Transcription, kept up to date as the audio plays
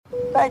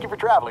Thank you for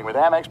traveling with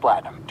Amex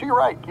Platinum. To your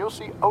right, you'll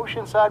see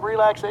oceanside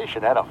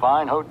relaxation at a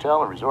fine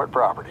hotel and resort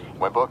property.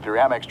 When booked through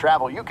Amex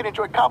Travel, you can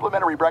enjoy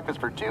complimentary breakfast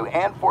for 2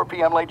 and 4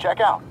 p.m. late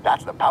checkout.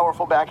 That's the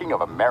powerful backing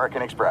of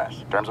American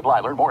Express. Terms apply.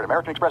 Learn more at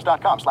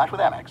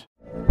americanexpress.com/withAmex.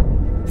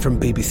 From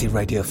BBC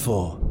Radio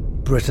 4,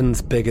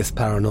 Britain's biggest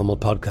paranormal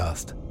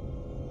podcast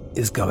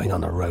is going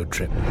on a road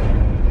trip.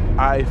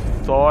 I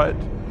thought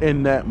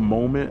in that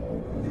moment,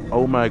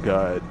 oh my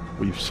God,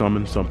 we've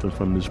summoned something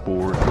from this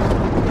board.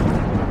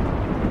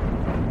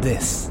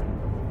 This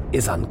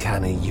is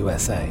Uncanny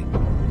USA.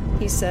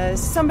 He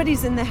says,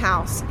 somebody's in the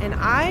house, and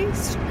I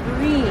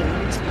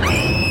screamed.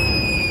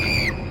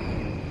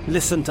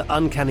 Listen to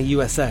Uncanny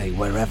USA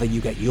wherever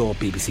you get your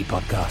BBC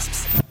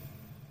podcasts,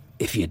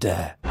 if you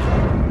dare.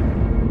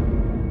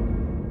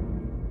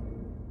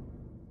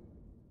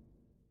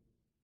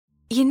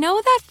 You know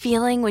that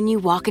feeling when you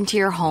walk into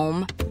your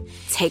home,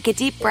 take a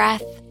deep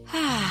breath,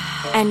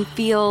 and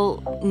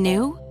feel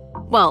new?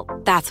 Well,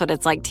 that's what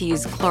it's like to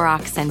use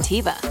Clorox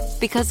Scentiva.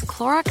 Because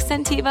Clorox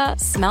Scentiva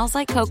smells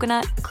like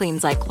coconut,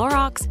 cleans like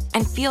Clorox,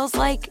 and feels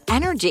like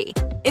energy.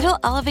 It'll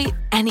elevate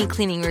any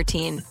cleaning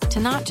routine to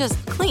not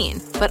just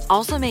clean, but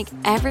also make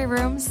every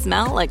room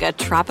smell like a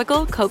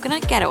tropical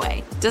coconut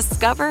getaway.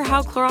 Discover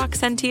how Clorox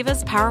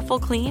Scentiva's powerful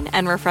clean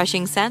and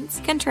refreshing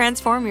scents can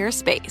transform your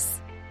space.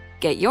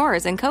 Get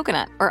yours in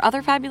coconut or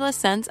other fabulous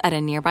scents at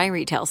a nearby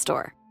retail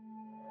store.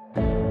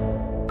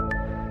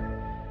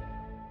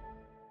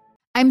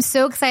 I'm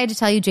so excited to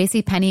tell you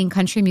JCPenney and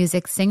country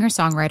music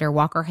singer-songwriter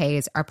Walker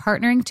Hayes are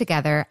partnering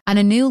together on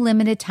a new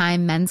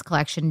limited-time men's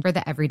collection for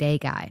the everyday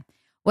guy.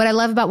 What I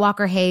love about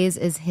Walker Hayes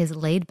is his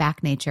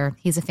laid-back nature.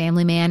 He's a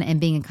family man,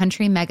 and being a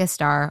country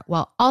megastar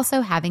while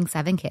also having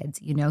 7 kids,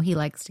 you know he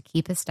likes to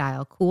keep his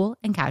style cool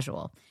and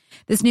casual.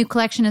 This new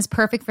collection is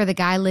perfect for the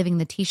guy living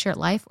the t-shirt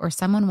life or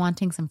someone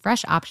wanting some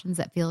fresh options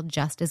that feel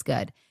just as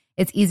good.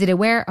 It's easy to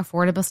wear,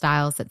 affordable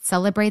styles that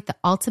celebrate the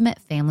ultimate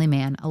family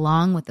man,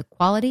 along with the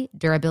quality,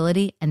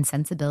 durability, and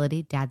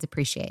sensibility dads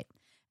appreciate.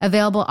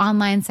 Available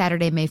online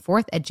Saturday, May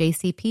 4th at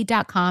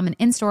jcp.com and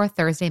in-store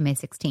Thursday, May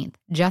 16th.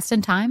 Just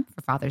in time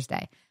for Father's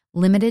Day.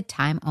 Limited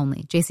time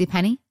only.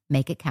 JCPenney,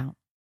 make it count.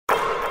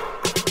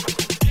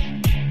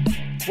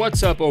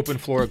 What's up, Open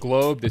Floor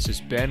Globe? This is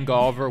Ben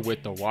Golliver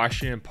with the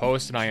Washington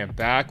Post, and I am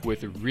back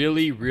with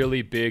really,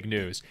 really big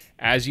news.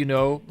 As you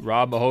know,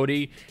 Rob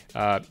Mahody,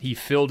 he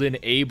filled in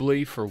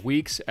ably for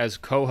weeks as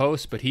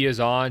co-host, but he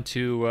is on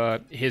to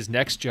his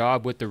next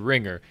job with The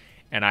Ringer,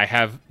 and I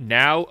have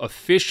now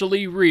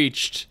officially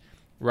reached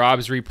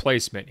Rob's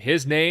replacement.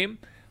 His name,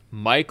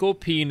 Michael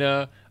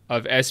Pina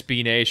of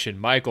SB Nation.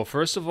 Michael,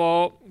 first of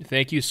all,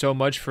 thank you so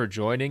much for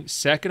joining.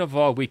 Second of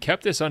all, we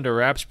kept this under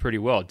wraps pretty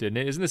well, didn't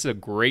it? Isn't this a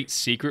great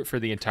secret for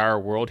the entire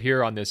world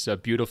here on this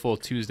beautiful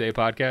Tuesday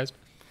podcast?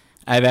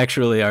 I've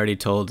actually already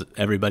told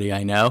everybody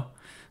I know,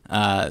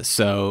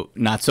 so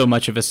not so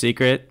much of a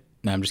secret.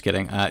 No, I'm just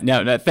kidding.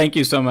 No, thank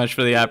you so much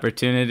for the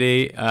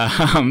opportunity,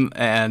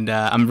 and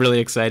I'm really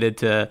excited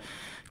to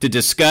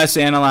discuss,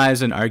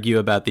 analyze, and argue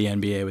about the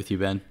NBA with you,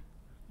 Ben.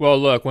 Well,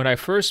 look, when I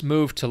first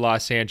moved to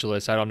Los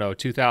Angeles,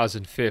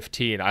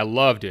 2015, I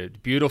loved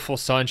it. Beautiful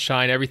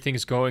sunshine,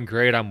 everything's going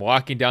great. I'm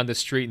walking down the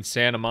street in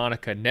Santa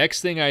Monica.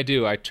 Next thing I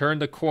do, I turn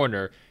the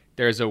corner.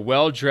 There's a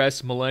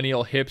well-dressed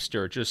millennial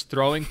hipster just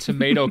throwing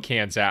tomato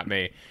cans at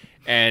me.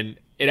 And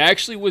it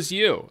actually was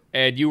you.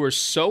 And you were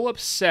so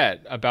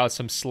upset about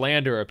some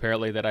slander,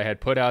 apparently, that I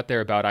had put out there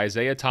about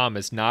Isaiah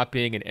Thomas not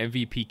being an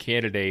MVP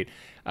candidate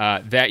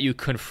that you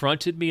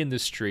confronted me in the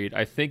street.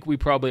 I think we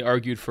probably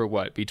argued for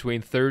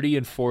between 30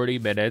 and 40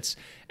 minutes.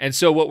 And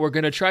so what we're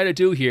going to try to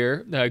do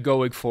here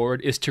going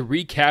forward is to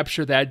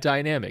recapture that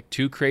dynamic.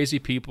 2 crazy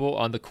people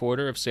on the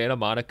corner of Santa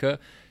Monica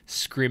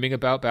screaming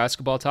about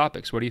basketball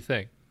topics. What do you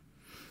think?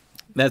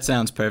 That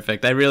sounds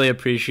perfect. I really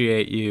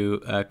appreciate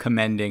you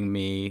commending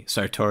me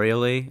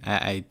sartorially.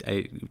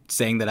 I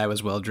saying that I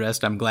was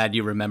well-dressed. I'm glad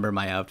you remember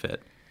my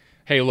outfit.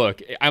 Hey,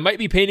 look, I might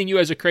be painting you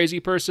as a crazy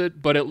person,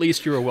 but at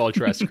least you're a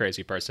well-dressed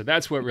crazy person.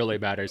 That's what really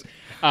matters.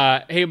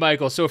 Hey,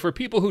 Michael, so for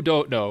people who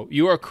don't know,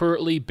 you are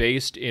currently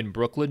based in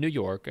Brooklyn, New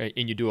York, and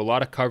you do a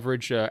lot of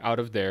coverage out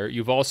of there.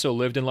 You've also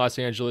lived in Los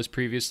Angeles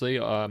previously,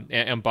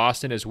 and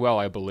Boston as well,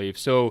 I believe.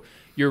 So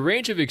your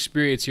range of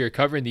experience here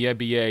covering the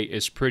NBA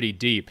is pretty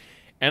deep.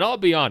 And I'll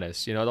be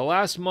honest, the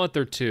last month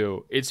or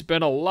two, it's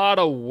been a lot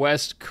of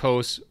West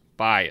Coast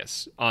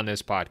bias on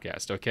this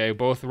podcast, okay?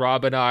 Both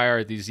Rob and I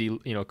are these,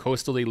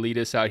 coastal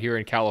elitists out here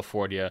in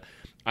California.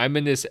 I'm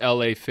in this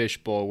LA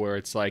fishbowl where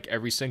it's like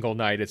every single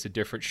night it's a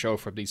different show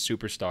from these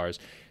superstars.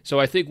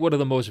 So I think one of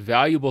the most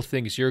valuable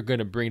things you're going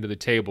to bring to the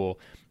table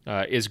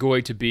is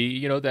going to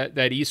be,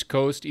 that East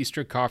Coast,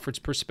 Eastern Conference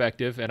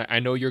perspective. And I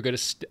know you're going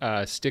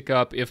to stick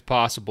up, if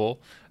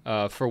possible,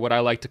 for what I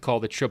like to call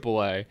the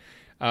AAA.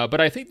 But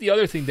I think the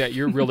other thing that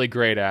you're really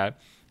great at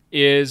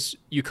is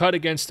you cut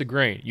against the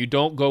grain. You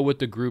don't go with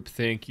the group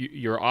think.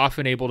 You're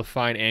often able to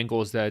find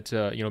angles that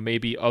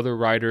maybe other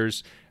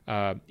writers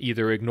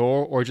either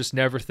ignore or just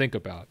never think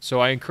about. So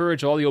I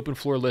encourage all the Open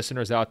Floor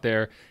listeners out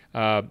there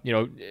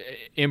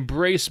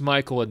Embrace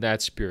Michael in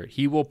that spirit.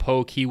 He will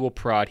poke, he will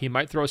prod, he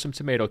might throw some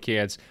tomato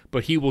cans,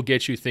 but he will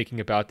get you thinking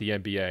about the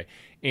NBA.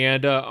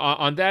 And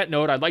on that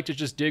note, I'd like to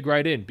just dig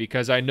right in,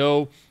 because I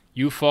know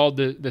you followed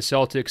the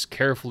Celtics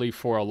carefully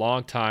for a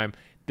long time.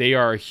 They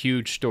are a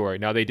huge story.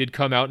 Now, they did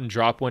come out and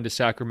drop one to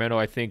Sacramento,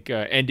 I think,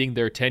 ending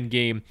their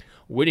 10-game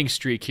winning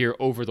streak here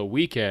over the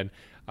weekend.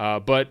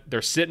 But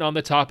they're sitting on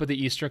the top of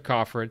the Eastern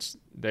Conference.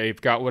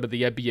 They've got one of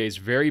the NBA's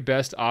very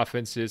best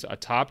offenses, a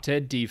top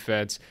 10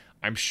 defense.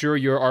 I'm sure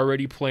you're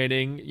already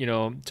planning,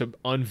 to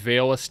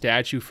unveil a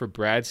statue for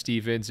Brad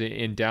Stevens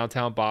in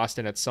downtown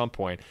Boston at some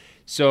point.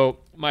 So,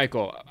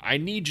 Michael, I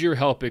need your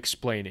help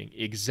explaining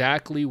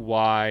exactly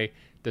why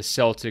the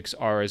Celtics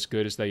are as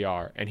good as they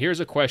are. And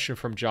here's a question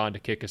from John to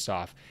kick us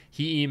off.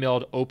 He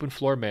emailed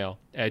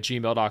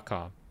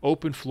openfloormail@gmail.com.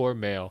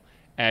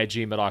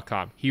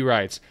 openfloormail@gmail.com. He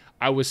writes,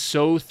 I was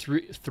so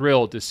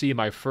thrilled to see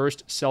my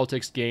first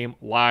Celtics game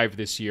live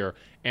this year,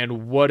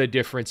 and what a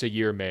difference a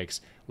year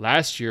makes.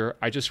 Last year,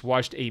 I just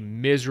watched a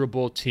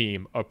miserable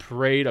team, a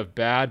parade of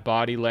bad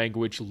body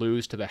language,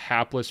 lose to the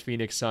hapless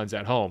Phoenix Suns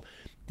at home.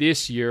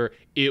 This year,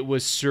 it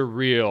was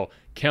surreal.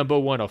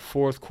 Kemba won a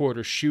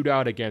fourth-quarter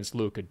shootout against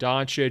Luka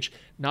Doncic.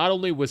 Not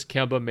only was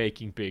Kemba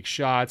making big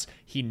shots,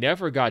 he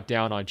never got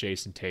down on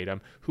Jason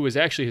Tatum, who was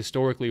actually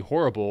historically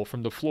horrible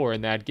from the floor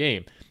in that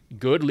game.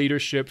 Good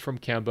leadership from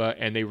Kemba,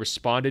 and they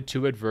responded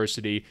to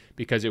adversity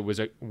because it was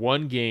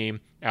one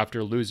game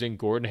after losing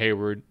Gordon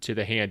Hayward to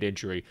the hand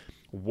injury.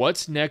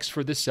 What's next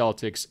for the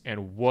Celtics,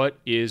 and what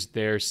is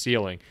their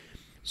ceiling?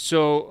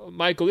 So,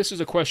 Michael, this is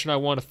a question I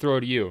want to throw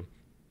to you.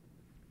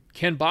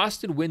 Can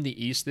Boston win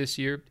the East this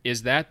year?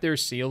 Is that their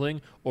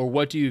ceiling, or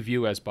what do you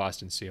view as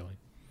Boston's ceiling?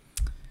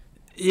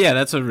 Yeah,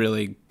 that's a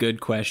really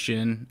good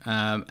question.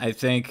 I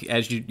think,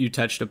 as you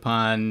touched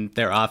upon,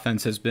 their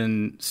offense has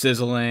been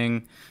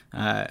sizzling.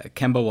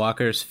 Kemba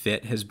Walker's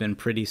fit has been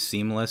pretty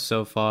seamless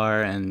so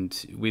far,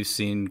 and we've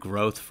seen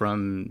growth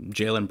from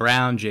Jaylen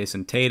Brown,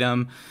 Jason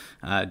Tatum.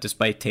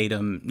 Despite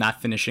Tatum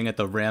not finishing at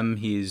the rim,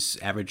 he's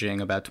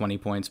averaging about 20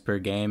 points per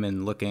game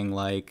and looking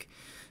like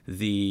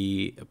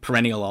the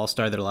perennial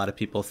all-star that a lot of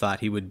people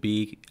thought he would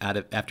be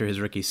after his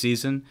rookie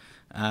season.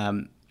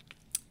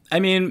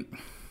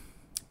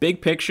 Big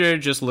picture,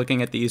 just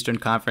looking at the Eastern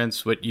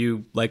Conference, what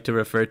you like to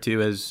refer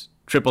to as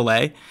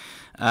AAA,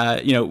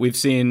 we've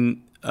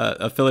seen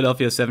a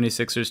Philadelphia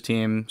 76ers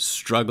team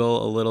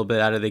struggle a little bit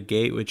out of the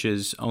gate, which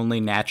is only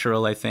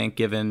natural, I think,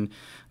 given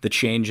the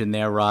change in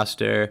their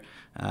roster.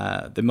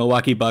 The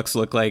Milwaukee Bucks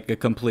look like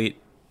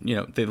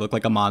they look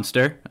like a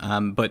monster.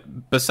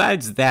 But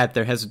besides that,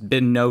 there has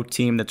been no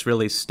team that's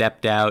really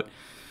stepped out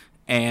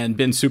and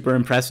been super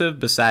impressive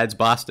besides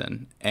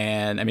Boston.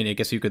 And, I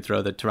guess you could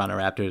throw the Toronto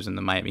Raptors and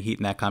the Miami Heat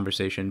in that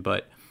conversation,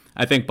 but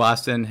I think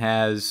Boston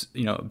has,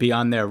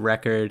 beyond their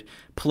record,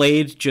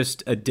 played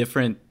just a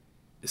different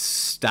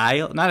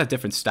style. Not a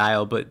different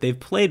style, but they've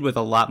played with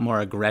a lot more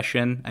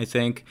aggression, I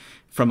think,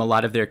 from a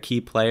lot of their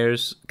key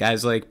players.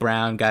 Guys like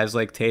Brown, guys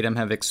like Tatum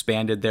have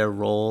expanded their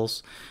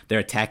roles. They're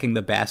attacking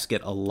the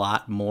basket a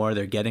lot more.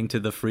 They're getting to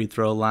the free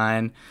throw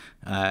line.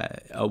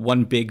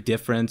 One big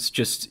difference,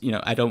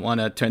 I don't want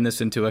to turn this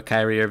into a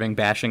Kyrie Irving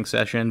bashing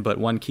session, but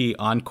one key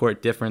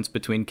on-court difference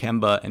between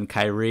Kemba and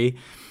Kyrie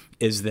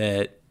is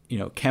that,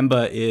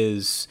 Kemba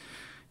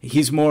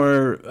he's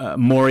more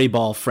Morey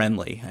ball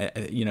friendly.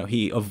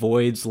 He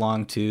avoids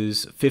long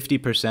twos.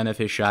 50% of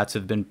his shots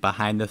have been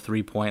behind the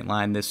 3-point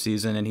line this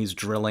season, and he's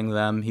drilling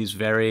them. He's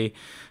very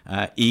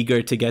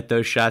eager to get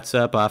those shots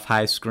up off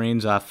high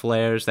screens, off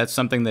flares. That's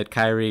something that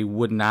Kyrie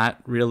would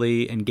not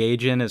really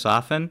engage in as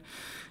often.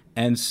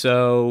 And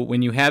so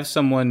when you have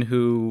someone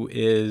who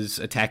is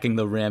attacking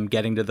the rim,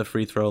 getting to the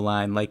free throw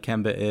line like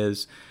Kemba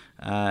is,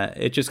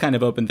 it just kind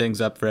of opened things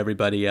up for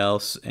everybody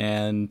else.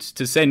 And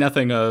to say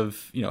nothing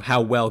of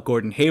how well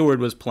Gordon Hayward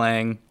was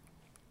playing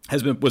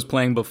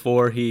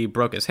before he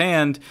broke his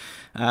hand,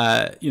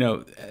 a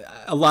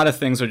lot of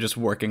things are just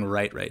working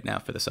right now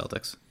for the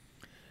Celtics.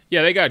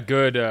 Yeah, they got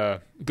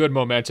good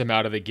momentum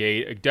out of the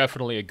gate.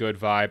 Definitely a good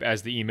vibe,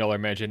 as the emailer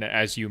mentioned,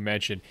 as you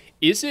mentioned.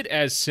 Is it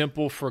as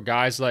simple for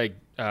guys like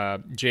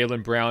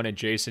Jaylen Brown and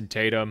Jason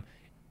Tatum?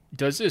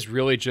 Does this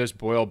really just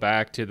boil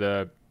back to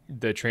the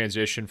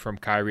transition from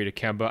Kyrie to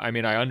Kemba?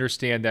 I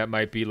understand that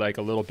might be like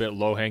a little bit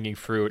low-hanging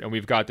fruit, and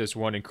we've got this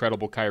one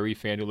incredible Kyrie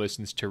fan who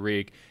listens,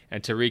 Tariq,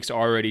 and Tariq's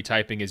already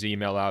typing his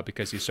email out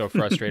because he's so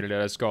frustrated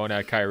at us going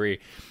at Kyrie.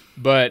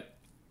 But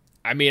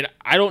I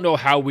don't know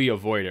how we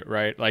avoid it,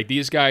 right? Like,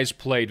 these guys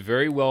played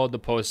very well in the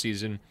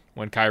postseason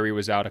when Kyrie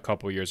was out a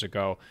couple years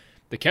ago.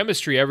 The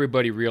chemistry,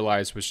 everybody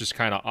realized, was just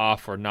kind of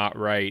off or not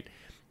right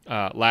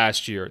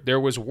last year. There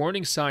was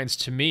warning signs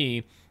to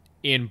me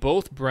in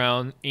both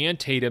Brown and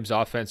Tatum's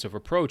offensive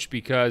approach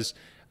because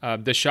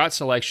the shot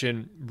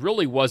selection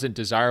really wasn't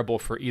desirable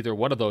for either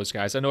one of those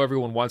guys. I know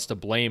everyone wants to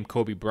blame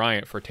Kobe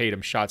Bryant for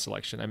Tatum's shot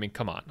selection.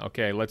 Come on,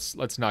 okay,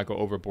 let's not go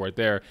overboard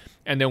there.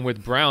 And then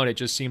with Brown, it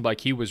just seemed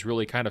like he was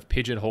really kind of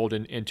pigeonholed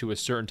into a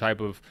certain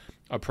type of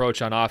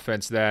approach on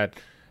offense that,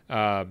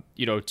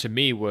 to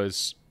me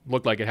was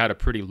looked like it had a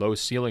pretty low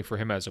ceiling for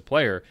him as a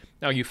player.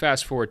 Now you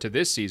fast forward to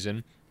this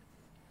season,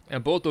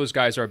 and both those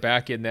guys are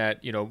back in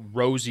that,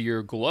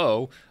 rosier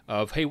glow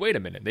of, hey, wait a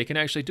minute, they can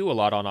actually do a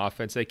lot on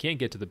offense. They can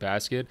get to the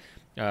basket.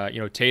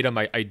 Tatum,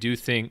 I do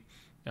think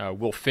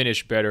will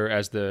finish better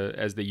as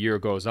the year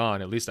goes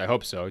on. At least I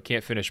hope so. It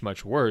can't finish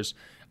much worse.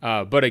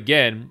 But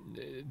again,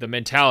 the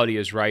mentality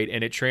is right,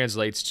 and it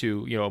translates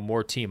to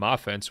more team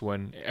offense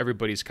when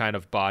everybody's kind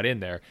of bought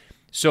in there.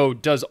 So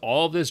does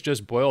all of this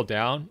just boil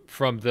down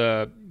from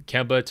the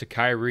Kemba to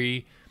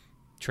Kyrie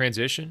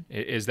transition?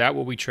 Is that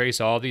what we trace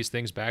all these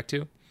things back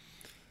to?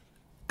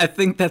 I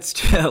think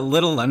that's a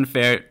little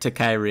unfair to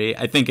Kyrie.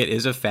 I think it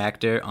is a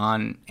factor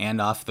on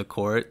and off the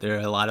court. There are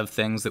a lot of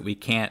things that we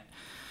can't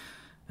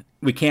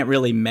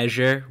really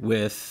measure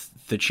with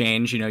the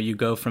change. You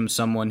go from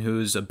someone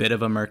who's a bit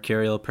of a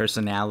mercurial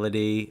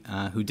personality,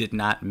 who did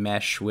not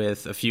mesh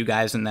with a few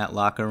guys in that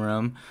locker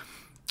room,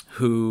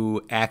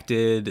 who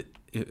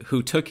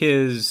took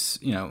his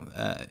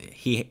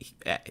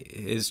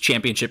his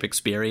championship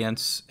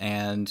experience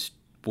and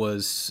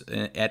was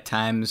at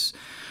times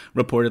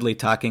reportedly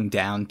talking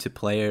down to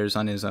players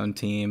on his own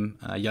team,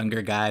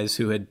 younger guys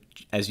who had,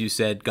 as you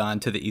said, gone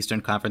to the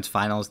Eastern Conference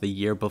Finals the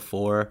year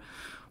before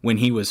when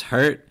he was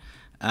hurt.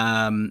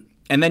 And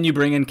then you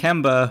bring in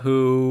Kemba,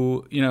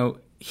 who,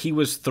 he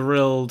was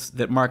thrilled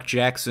that Mark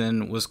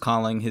Jackson was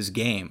calling his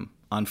game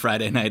on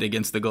Friday night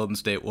against the Golden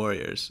State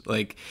Warriors.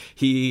 Like,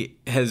 he's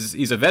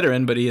a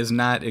veteran, but he has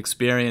not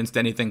experienced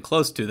anything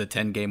close to the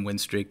 10-game win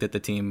streak that the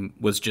team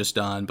was just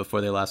on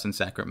before they lost in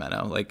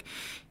Sacramento. Like,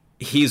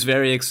 he's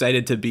very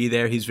excited to be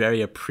there. He's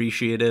very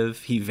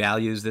appreciative. He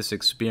values this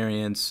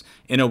experience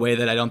in a way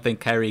that I don't think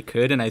Kyrie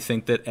could, and I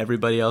think that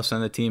everybody else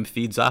on the team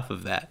feeds off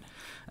of that.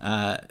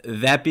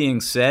 That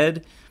being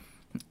said,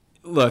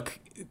 look,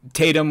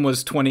 Tatum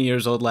was 20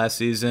 years old last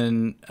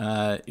season.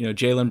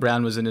 Jaylen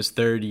Brown was in his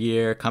third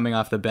year, coming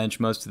off the bench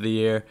most of the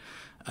year.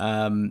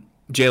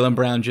 Jaylen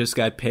Brown just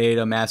got paid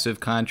a massive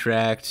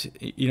contract.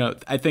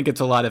 I think it's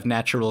a lot of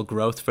natural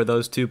growth for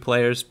those two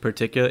players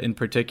in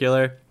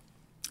particular.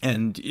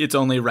 And it's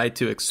only right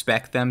to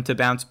expect them to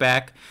bounce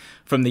back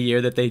from the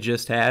year that they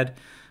just had.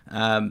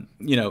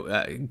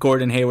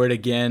 Gordon Hayward,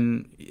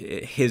 again,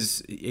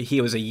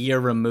 he was a year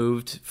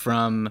removed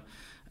from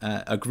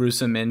a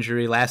gruesome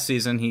injury. Last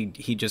season,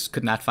 he just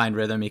could not find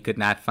rhythm. He could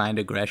not find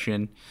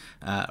aggression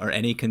or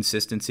any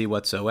consistency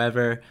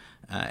whatsoever.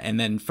 And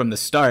then from the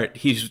start,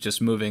 he's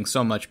just moving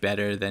so much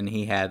better than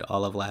he had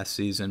all of last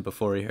season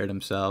before he hurt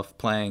himself,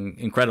 playing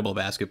incredible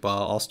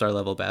basketball, all-star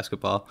level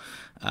basketball.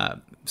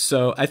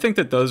 So I think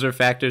that those are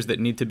factors that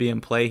need to be in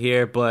play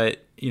here.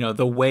 But,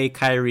 the way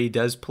Kyrie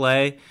does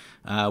play,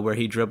 where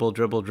he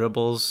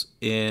dribbles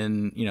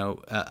in,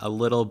 a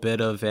little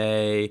bit of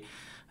a,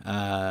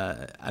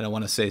 I don't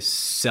want to say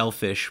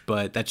selfish,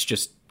 but that's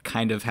just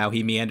kind of how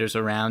he meanders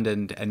around,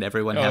 and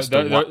everyone has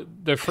to...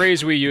 The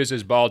phrase we use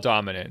is ball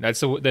dominant. That's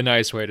the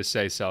nice way to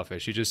say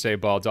selfish. You just say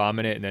ball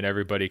dominant, and then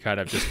everybody kind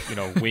of just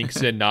winks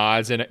and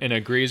nods and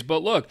agrees.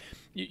 But look,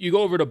 you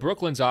go over to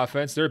Brooklyn's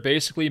offense, they're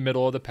basically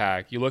middle of the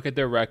pack. You look at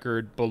their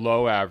record,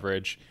 below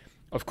average.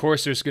 Of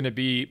course, there's going to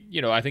be,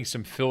 I think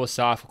some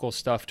philosophical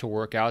stuff to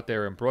work out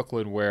there in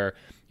Brooklyn where,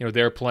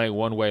 they're playing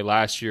one way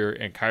last year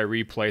and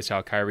Kyrie plays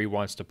how Kyrie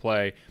wants to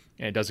play.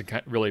 And it doesn't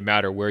really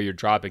matter where you're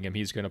dropping him.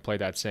 He's going to play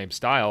that same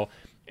style.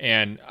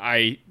 And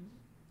I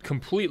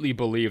completely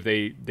believe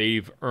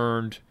they've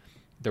earned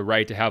the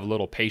right to have a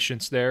little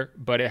patience there.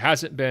 But it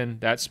hasn't been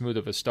that smooth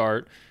of a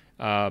start.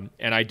 And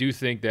I do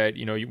think that,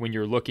 when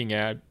you're looking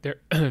at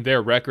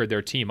their record,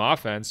 their team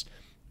offense,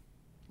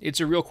 it's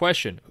a real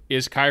question.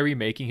 Is Kyrie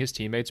making his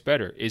teammates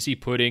better? Is he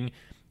putting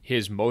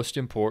his most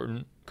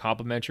important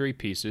complementary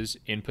pieces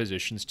in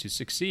positions to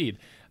succeed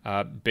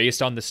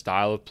based on the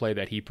style of play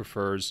that he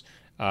prefers?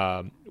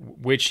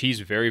 Which he's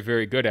very,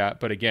 very good at.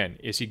 But again,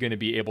 is he going to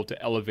be able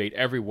to elevate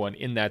everyone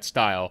in that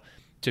style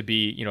to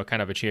be,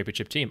 kind of a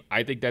championship team?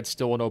 I think that's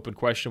still an open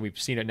question. We've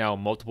seen it now in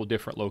multiple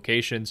different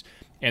locations.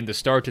 And the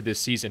start to this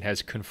season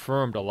has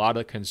confirmed a lot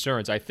of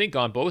concerns, I think,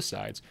 on both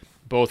sides,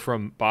 both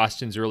from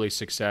Boston's early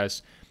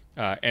success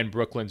and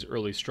Brooklyn's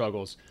early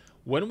struggles.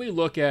 When we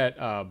look at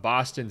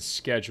Boston's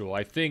schedule,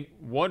 I think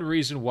one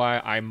reason why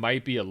I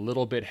might be a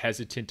little bit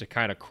hesitant to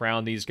kind of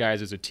crown these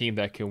guys as a team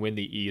that can win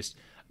the East,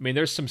 I mean,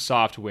 there's some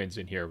soft wins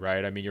in here,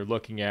 right? I mean, you're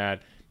looking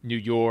at New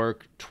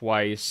York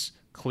twice,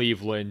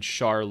 Cleveland,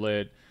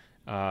 Charlotte,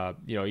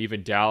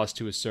 even Dallas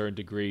to a certain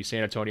degree.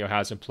 San Antonio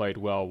hasn't played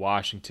well,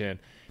 Washington,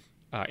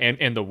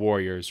 and the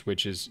Warriors,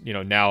 which is,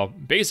 now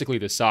basically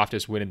the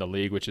softest win in the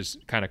league, which is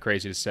kind of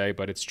crazy to say,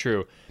 but it's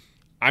true.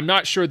 I'm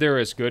not sure they're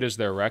as good as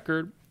their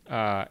record,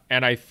 and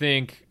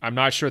I'm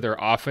not sure their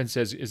offense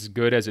is as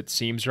good as it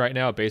seems right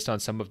now based on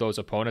some of those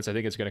opponents. I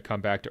think it's going to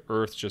come back to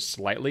earth just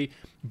slightly,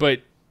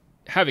 but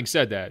having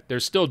said that, they're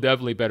still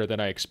definitely better than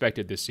I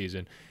expected this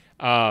season.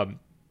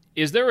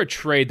 Is there a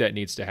trade that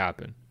needs to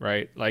happen,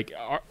 right? Like,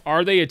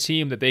 are they a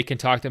team that they can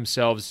talk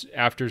themselves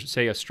after,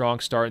 say, a strong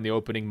start in the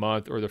opening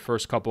month or the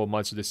first couple of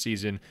months of the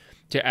season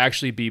to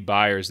actually be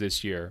buyers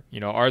this year?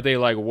 Are they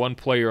like one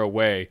player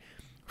away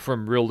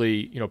from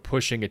really,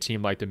 pushing a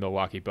team like the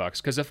Milwaukee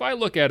Bucks. Because if I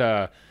look at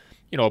a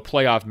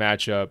playoff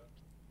matchup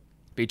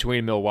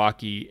between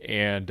Milwaukee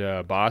and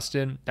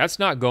Boston, that's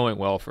not going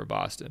well for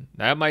Boston.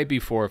 That might be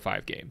 4 or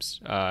 5 games.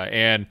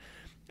 And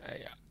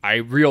I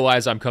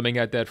realize I'm coming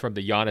at that from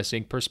the Giannis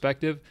Inc.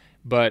 perspective,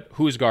 but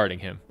who's guarding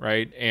him,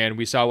 right? And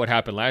we saw what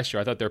happened last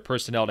year. I thought their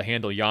personnel to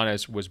handle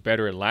Giannis was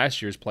better in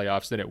last year's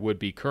playoffs than it would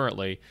be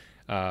currently.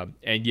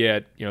 And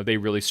yet, they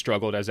really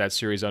struggled as that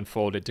series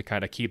unfolded to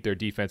kind of keep their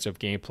defensive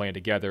game plan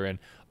together, and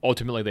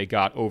ultimately they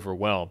got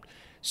overwhelmed.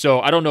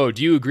 So I don't know,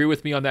 do you agree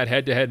with me on that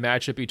head-to-head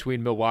matchup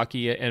between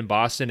Milwaukee and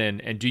Boston,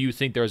 and do you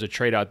think there's a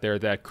trade out there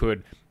that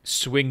could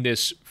swing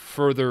this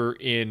further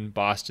in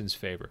Boston's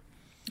favor?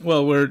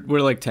 Well,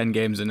 we're like 10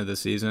 games into the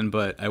season,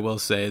 but I will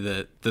say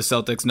that the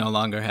Celtics no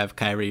longer have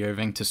Kyrie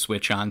Irving to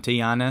switch on to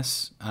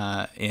Giannis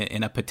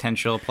in a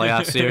potential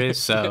playoff series,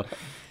 so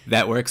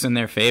that works in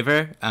their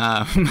favor.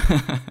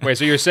 Wait,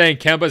 so you're saying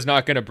Kemba's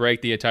not going to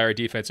break the entire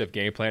defensive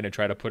game plan and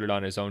try to put it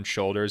on his own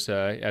shoulders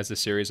as the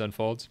series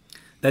unfolds?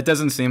 That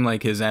doesn't seem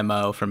like his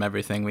MO from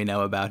everything we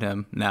know about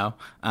him, no.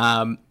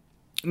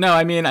 No,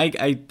 I mean,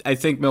 I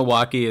think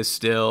Milwaukee is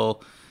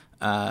still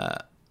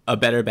a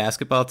better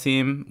basketball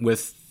team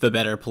with the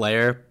better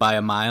player by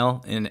a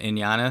mile in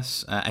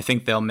Giannis. I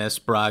think they'll miss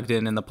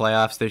Brogdon in the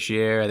playoffs this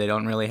year. They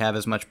don't really have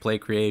as much play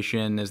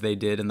creation as they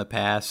did in the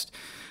past.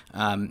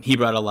 He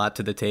brought a lot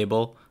to the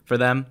table for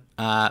them.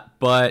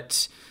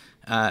 But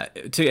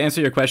to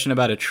answer your question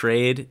about a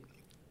trade,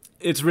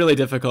 it's really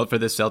difficult for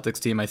this Celtics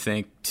team, I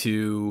think,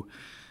 to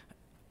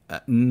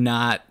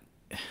not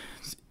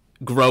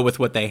grow with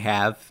what they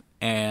have.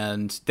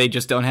 And they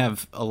just don't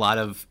have a lot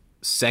of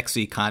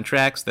sexy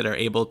contracts that are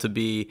able to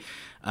be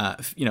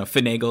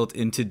finagled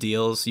into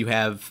deals. You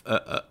have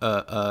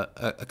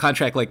a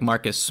contract like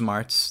Marcus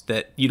Smart's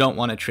that you don't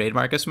want to trade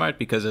Marcus Smart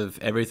because of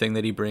everything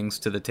that he brings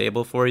to the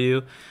table for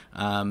you.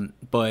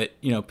 But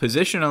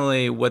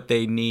positionally, what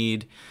they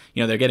need,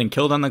 they're getting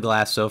killed on the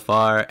glass so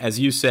far. As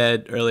you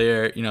said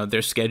earlier,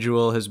 their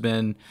schedule has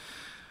been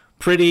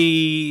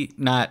pretty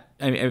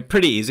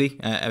easy.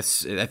 I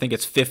think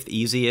it's 5th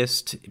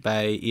easiest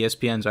by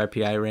ESPN's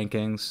RPI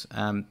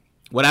rankings.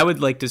 What I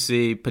would like to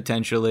see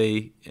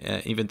potentially,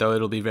 even though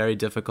it'll be very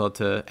difficult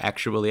to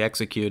actually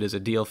execute, is a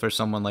deal for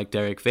someone like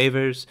Derek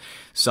Favors,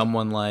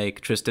 someone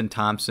like Tristan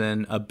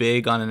Thompson, a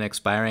big on an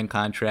expiring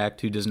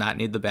contract who does not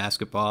need the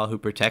basketball, who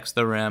protects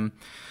the rim,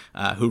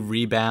 who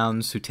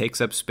rebounds, who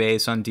takes up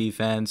space on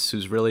defense,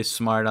 who's really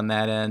smart on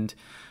that end,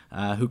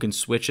 who can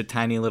switch a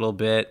tiny little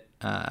bit.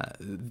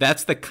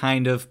 That's the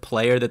kind of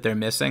player that they're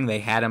missing. They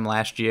had him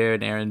last year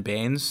in Aaron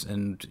Baines,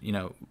 and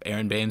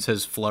Aaron Baines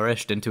has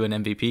flourished into an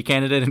MVP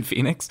candidate in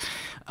Phoenix.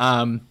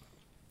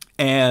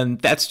 And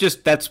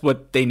that's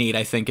what they need,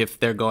 I think, if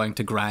they're going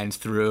to grind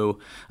through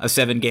a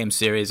 7-game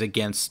series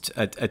against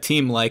a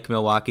team like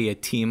Milwaukee, a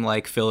team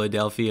like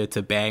Philadelphia,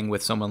 to bang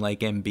with someone like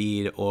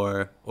Embiid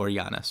or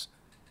Giannis.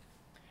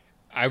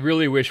 I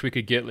really wish we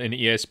could get an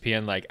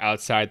ESPN like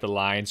Outside the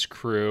Lines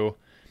crew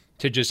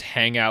to just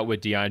hang out with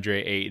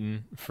DeAndre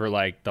Ayton for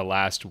like the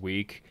last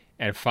week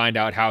and find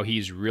out how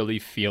he's really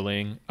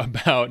feeling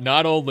about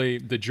not only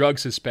the drug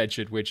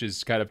suspension, which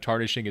is kind of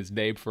tarnishing his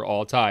name for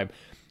all time,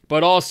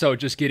 but also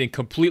just getting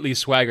completely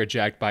swagger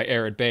jacked by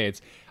Aaron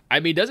Baines. I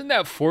mean, doesn't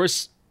that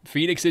force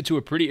Phoenix into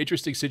a pretty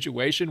interesting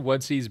situation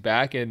once he's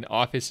back and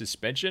off his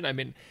suspension? I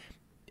mean,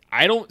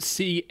 I don't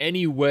see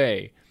any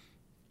way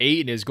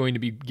Ayton is going to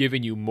be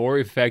giving you more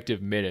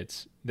effective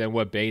minutes than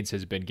what Baines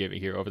has been giving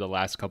here over the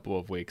last couple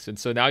of weeks. And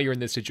so now you're in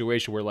this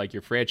situation where like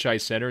your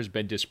franchise center has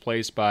been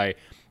displaced by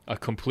a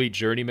complete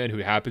journeyman who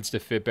happens to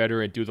fit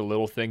better and do the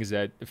little things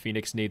that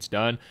Phoenix needs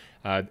done.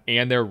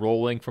 And they're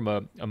rolling from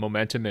a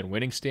momentum and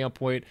winning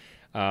standpoint.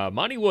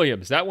 Monty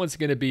Williams, that one's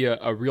going to be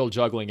a real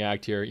juggling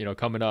act here,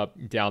 coming up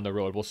down the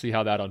road. We'll see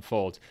how that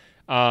unfolds.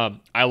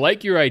 I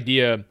like your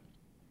idea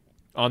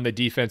on the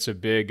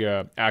defensive big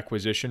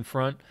acquisition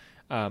front.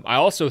 I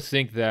also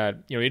think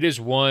that, it is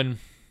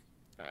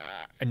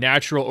a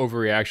natural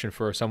overreaction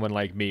for someone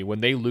like me.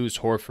 When they lose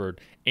Horford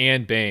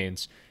and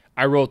Baines,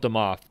 I wrote them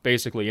off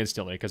basically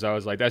instantly because I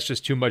was like, that's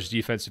just too much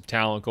defensive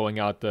talent going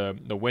out the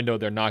window.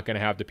 They're not going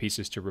to have the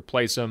pieces to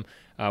replace them.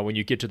 When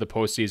you get to the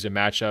postseason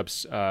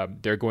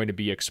matchups, they're going to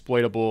be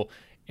exploitable.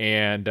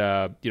 And,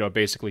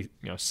 basically,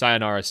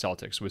 sayonara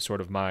Celtics was sort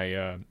of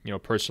my,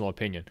 personal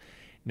opinion.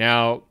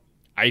 Now,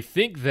 I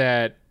think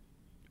that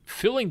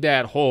filling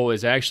that hole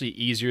is actually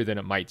easier than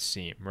it might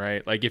seem,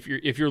 right? Like if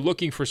you're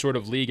looking for sort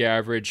of league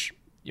average,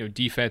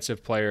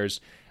 defensive players,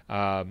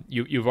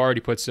 you've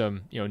already put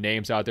some,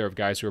 names out there of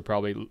guys who are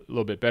probably a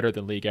little bit better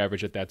than league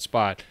average at that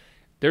spot.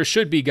 There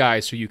should be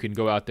guys who you can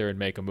go out there and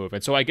make a move.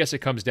 And so I guess it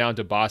comes down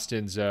to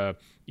Boston's,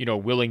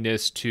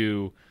 willingness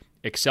to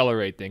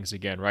accelerate things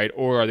again, right?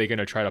 Or are they going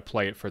to try to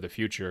play it for the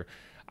future?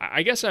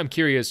 I guess I'm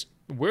curious,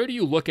 where do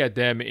you look at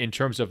them in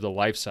terms of the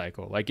life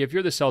cycle? Like if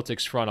you're the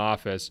Celtics front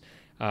office,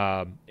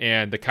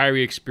 and the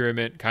Kyrie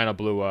experiment kind of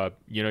blew up.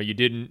 You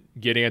didn't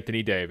get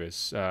Anthony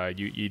Davis.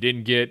 You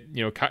didn't get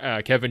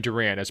Kevin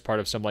Durant as part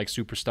of some like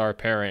superstar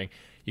pairing.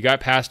 You got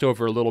passed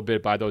over a little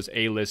bit by those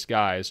A-list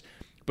guys.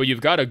 but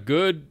you've got a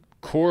good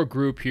core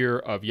group here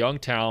of young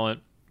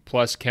talent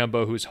plus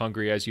Kemba, who's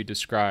hungry, as you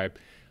described.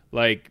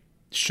 Like,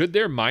 should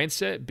their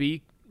mindset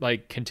be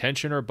like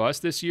contention or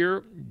bust this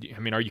year? I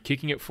mean, are you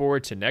kicking it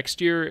forward to next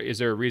year? Is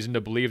there a reason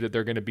to believe that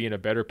they're going to be in a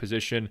better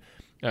position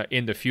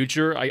in the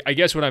future? I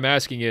guess what I'm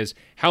asking is,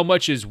 how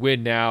much is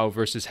win now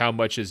versus how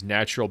much is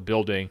natural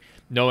building,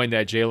 knowing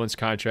that Jalen's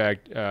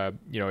contract,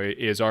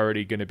 is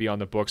already going to be on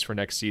the books for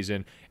next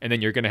season, and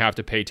then you're going to have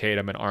to pay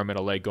Tatum an arm and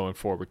a leg going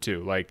forward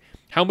too. Like,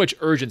 how much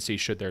urgency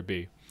should there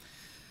be?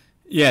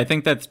 Yeah, I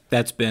think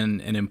that's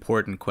been an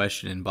important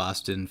question in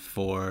Boston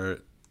for,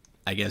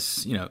 I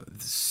guess,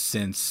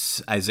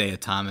 since Isaiah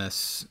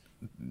Thomas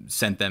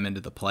sent them into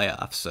the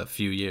playoffs a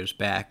few years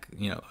back.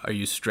 Are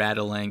you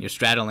straddling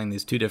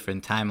these two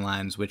different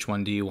timelines? Which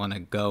one do you want to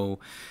go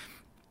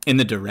in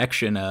the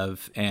direction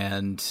of?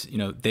 And,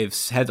 they've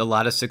had a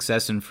lot of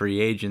success in free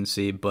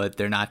agency, but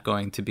they're not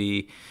going to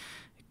be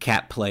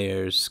cap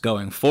players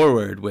going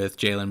forward with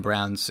Jaylen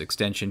Brown's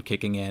extension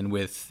kicking in,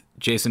 with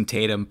Jason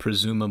Tatum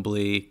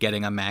presumably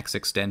getting a max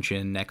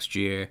extension next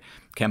year.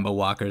 Kemba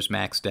Walker's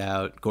maxed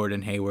out.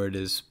 Gordon Hayward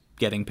is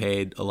getting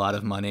paid a lot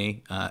of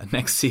money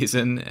next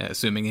season,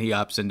 assuming he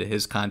opts into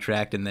his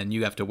contract, and then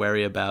you have to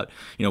worry about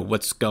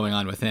what's going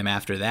on with him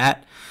after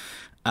that.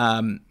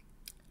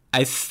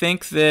 I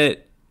think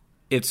that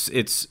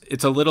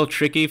it's a little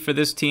tricky for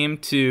this team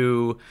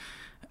to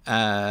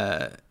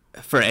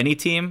for any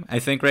team, I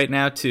think, right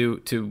now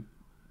to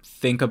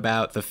think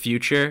about the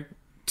future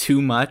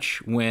too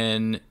much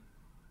when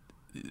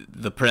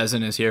the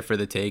present is here for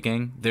the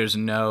taking. There's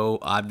no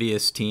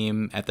obvious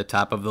team at the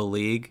top of the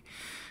league.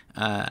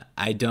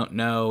 I don't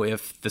know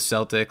if the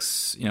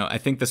Celtics, I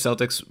think the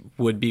Celtics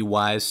would be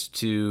wise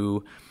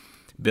to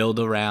build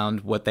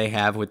around what they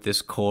have with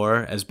this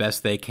core as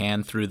best they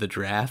can through the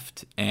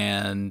draft,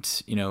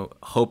 and,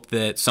 hope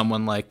that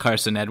someone like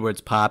Carson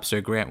Edwards pops,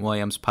 or Grant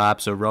Williams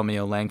pops, or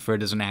Romeo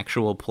Langford is an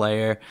actual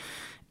player.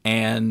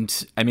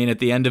 And I mean, at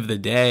the end of the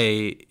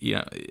day,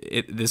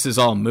 this is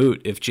all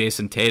moot if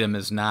Jason Tatum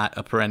is not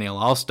a perennial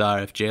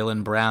all-star, if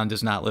Jaylen Brown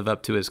does not live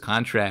up to his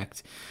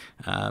contract,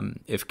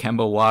 if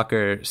Kemba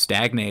Walker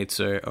stagnates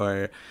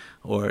or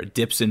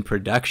dips in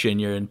production,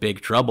 you're in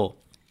big trouble.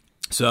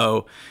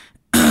 So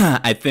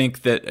I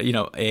think that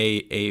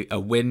a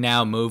win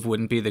now move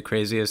wouldn't be the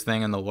craziest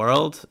thing in the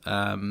world.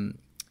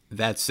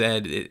 That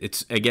said,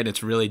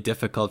 it's really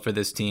difficult for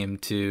this team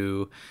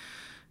to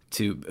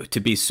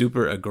be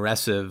super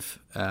aggressive,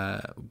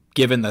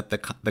 given that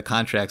the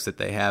contracts that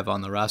they have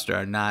on the roster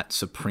are not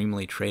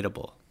supremely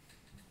tradable.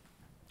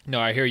 No,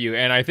 I hear you.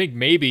 And I think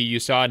maybe you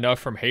saw enough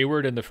from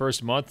Hayward in the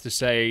first month to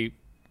say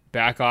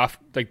back off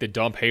like the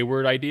dump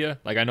Hayward idea.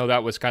 Like, I know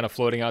that was kind of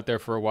floating out there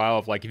for a while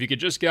of like, if you could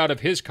just get out of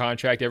his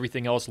contract,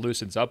 everything else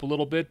loosens up a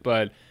little bit.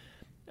 But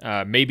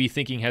maybe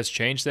thinking has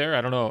changed there.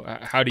 I don't know.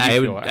 How do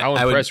you feel? How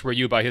impressed were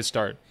you by his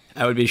start?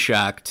 I would be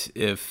shocked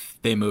if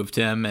they moved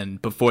him. And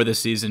before the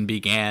season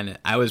began,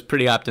 I was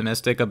pretty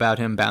optimistic about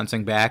him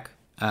bouncing back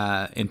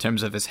in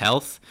terms of his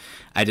health.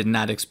 I did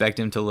not expect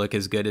him to look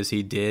as good as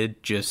he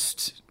did,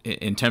 just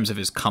in terms of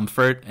his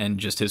comfort and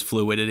just his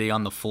fluidity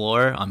on the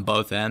floor on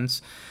both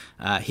ends.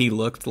 He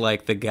looked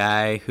like the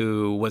guy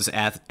who was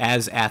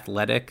as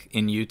athletic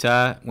in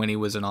Utah when he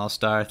was an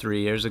all-star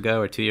 3 years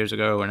ago or 2 years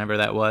ago or whenever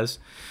that was.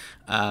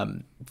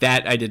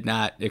 That I did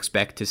not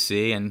expect to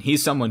see, and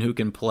he's someone who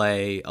can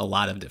play a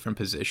lot of different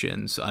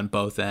positions on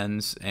both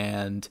ends,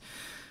 and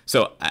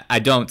so I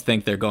don't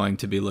think they're going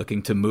to be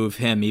looking to move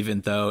him,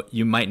 even though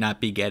you might not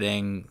be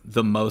getting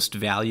the most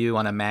value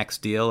on a max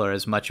deal or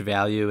as much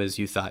value as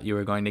you thought you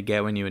were going to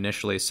get when you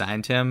initially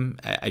signed him.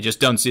 I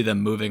just don't see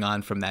them moving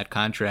on from that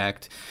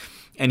contract.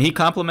 And he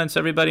complements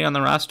everybody on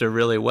the roster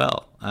really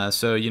well.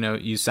 So,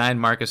 you sign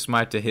Marcus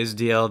Smart to his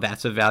deal.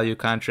 That's a value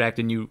contract,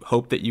 and you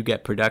hope that you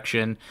get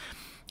production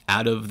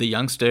out of the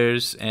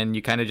youngsters, and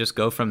you kind of just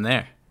go from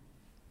there.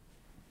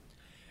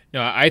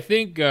 No, I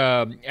think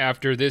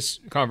after this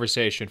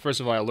conversation,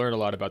 first of all, I learned a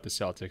lot about the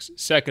Celtics.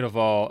 Second of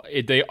all,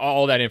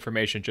 all that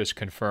information just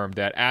confirmed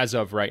that as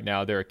of right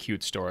now, they're a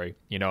cute story.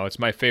 It's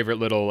my favorite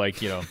little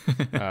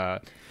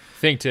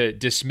thing to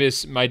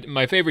dismiss,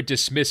 my favorite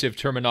dismissive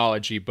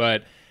terminology,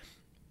 but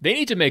they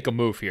need to make a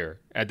move here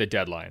at the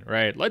deadline,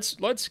 right?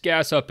 Let's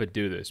gas up and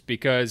do this,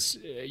 because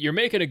you're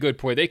making a good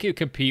point. They can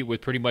compete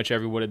with pretty much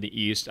everyone in the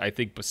East, I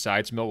think,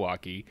 besides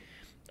Milwaukee.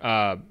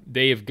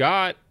 They've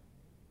got,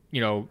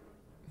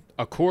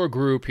 a core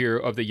group here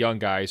of the young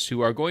guys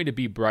who are going to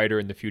be brighter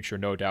in the future,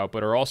 no doubt,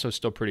 but are also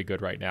still pretty good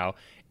right now.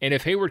 And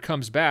if Hayward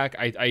comes back,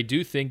 I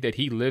do think that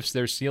he lifts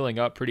their ceiling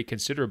up pretty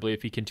considerably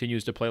if he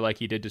continues to play like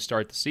he did to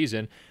start the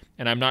season.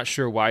 And I'm not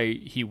sure why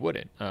he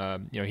wouldn't.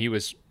 He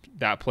was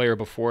that player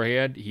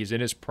beforehand. He's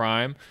in his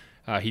prime.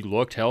 He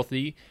looked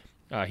healthy.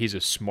 He's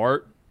a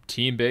smart,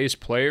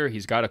 team-based player.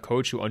 He's got a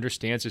coach who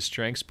understands his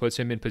strengths, puts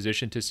him in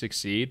position to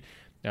succeed.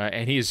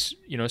 And he's,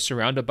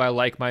 surrounded by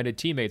like-minded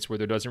teammates where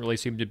there doesn't really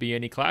seem to be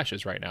any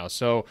clashes right now.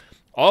 So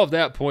all of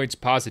that points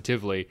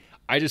positively.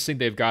 I just think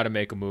they've got to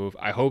make a move.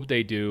 I hope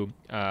they do,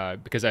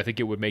 because I think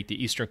it would make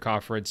the Eastern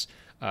Conference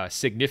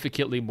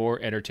significantly more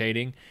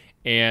entertaining.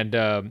 And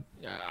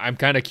I'm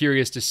kind of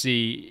curious to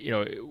see,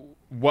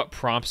 what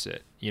prompts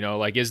it.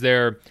 Like, is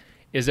there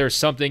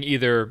something,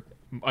 either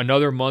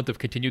another month of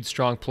continued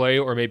strong play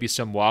or maybe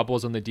some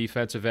wobbles on the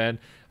defensive end,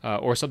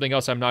 or something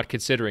else I'm not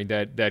considering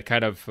that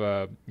kind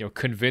of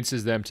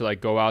convinces them to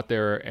like go out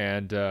there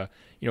and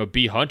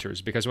be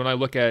hunters? Because when I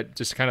look at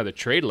just kind of the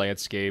trade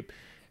landscape,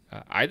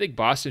 I think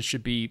Boston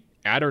should be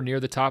at or near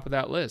the top of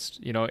that list,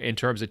 in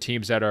terms of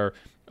teams that are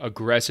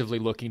aggressively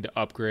looking to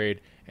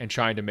upgrade and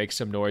trying to make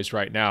some noise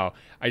right now.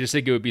 I just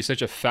think it would be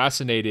such a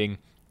fascinating,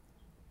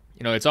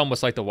 it's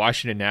almost like the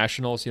Washington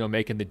Nationals,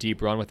 making the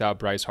deep run without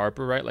Bryce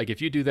Harper, right? Like,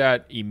 if you do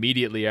that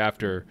immediately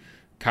after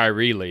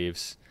Kyrie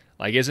leaves,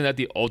 like, isn't that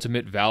the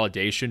ultimate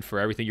validation for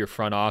everything your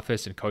front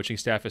office and coaching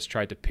staff has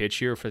tried to pitch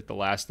here for the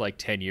last,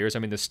 10 years? I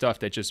mean, the stuff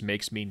that just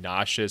makes me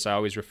nauseous. I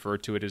always refer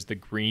to it as the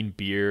green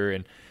beer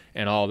and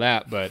all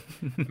that. But,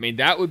 I mean,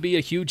 that would be a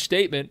huge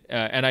statement.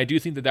 And I do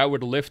think that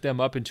would lift them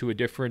up into a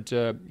different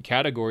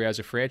category as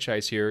a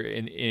franchise here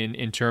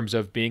in terms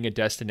of being a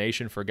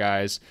destination for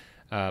guys.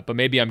 But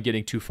maybe I'm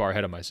getting too far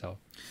ahead of myself.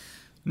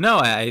 No,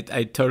 I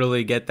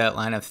totally get that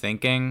line of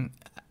thinking.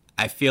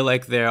 I feel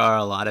like there are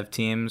a lot of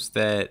teams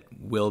that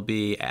will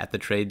be at the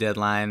trade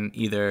deadline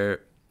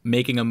either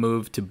making a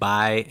move to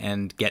buy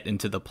and get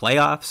into the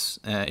playoffs,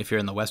 if you're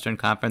in the Western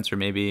Conference, or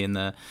maybe in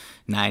the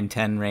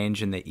 9-10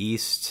 range in the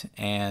East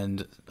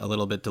and a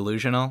little bit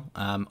delusional,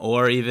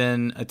 or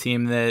even a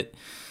team that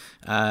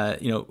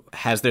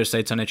has their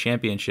sights on a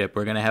championship.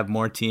 We're going to have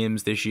more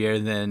teams this year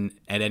than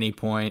at any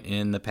point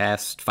in the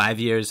past 5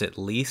 years at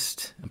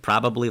least,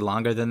 probably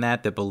longer than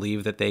that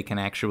believe that they can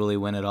actually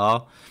win it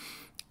all.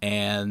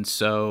 And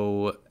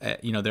so,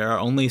 there are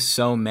only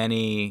so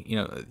many,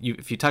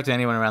 if you talk to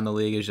anyone around the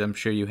league, as I'm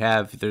sure you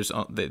have,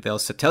 they'll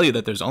tell you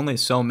that there's only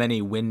so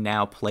many win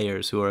now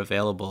players who are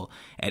available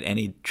at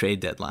any trade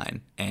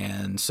deadline.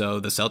 And so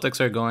the Celtics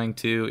are going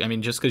to,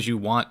 just because you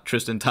want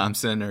Tristan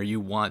Thompson or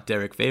you want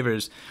Derek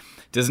Favors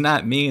does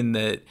not mean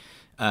that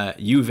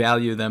you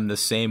value them the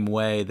same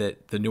way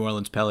that the New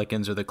Orleans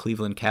Pelicans or the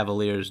Cleveland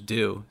Cavaliers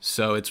do.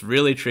 So it's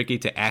really tricky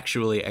to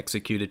actually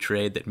execute a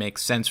trade that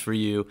makes sense for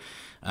you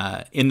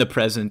in the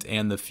present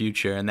and the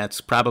future, and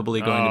that's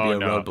probably going to be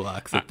a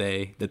roadblock that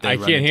they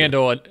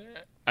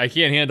I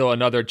can't handle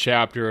another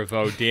chapter of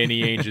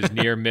Danny Ainge's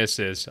near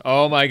misses.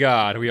 Oh my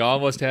God, we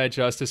almost had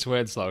Justice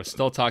Winslow.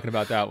 Still talking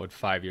about that one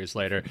 5 years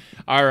later.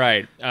 All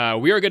right,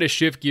 we are going to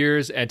shift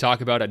gears and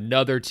talk about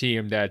another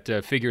team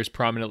that figures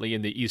prominently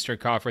in the Eastern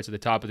Conference at the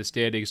top of the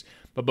standings.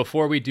 But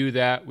before we do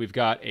that, we've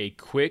got a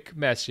quick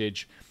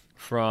message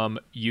from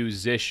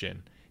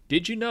Musician.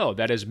 Did you know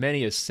that as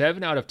many as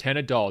 7 out of 10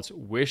 adults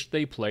wish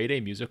they played a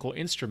musical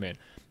instrument?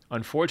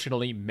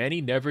 Unfortunately, many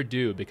never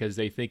do because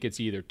they think it's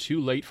either too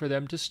late for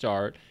them to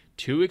start,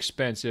 too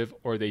expensive,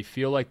 or they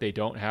feel like they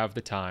don't have the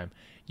time.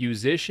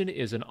 Musician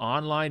is an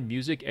online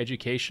music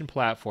education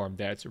platform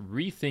that's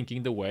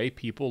rethinking the way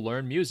people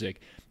learn music.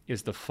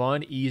 It's the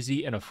fun,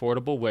 easy, and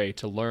affordable way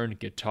to learn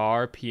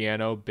guitar,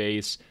 piano,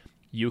 bass,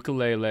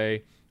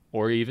 ukulele,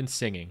 or even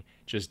singing.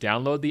 Just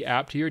download the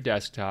app to your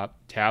desktop,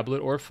 tablet,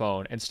 or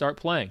phone and start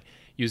playing.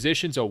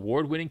 Musician's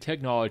award-winning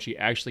technology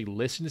actually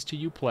listens to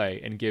you play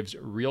and gives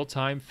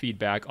real-time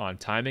feedback on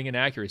timing and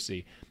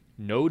accuracy.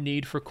 No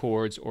need for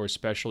chords or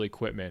special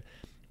equipment.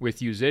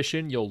 With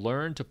Musician, you'll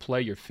learn to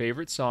play your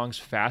favorite songs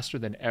faster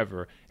than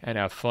ever and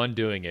have fun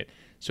doing it.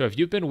 So if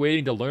you've been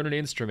waiting to learn an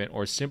instrument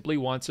or simply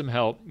want some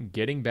help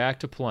getting back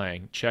to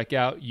playing, check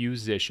out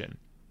Musician.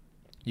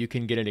 You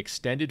can get an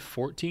extended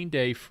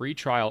 14-day free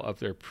trial of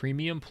their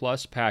Premium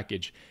Plus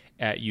package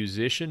at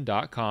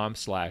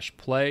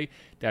musician.com/play.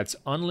 That's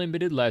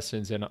unlimited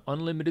lessons and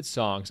unlimited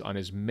songs on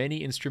as many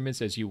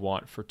instruments as you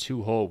want for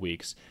 2 whole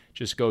weeks.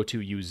 Just go to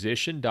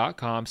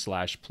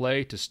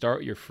musician.com/play to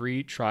start your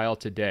free trial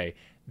today.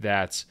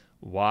 That's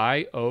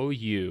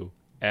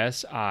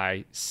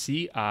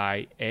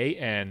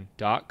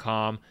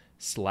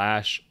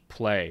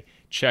YOUSICIAN.com/play.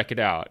 Check it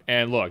out.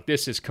 And look,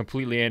 this is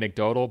completely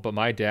anecdotal, but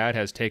my dad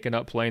has taken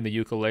up playing the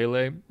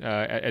ukulele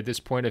at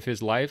this point of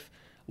his life.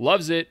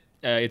 Loves it.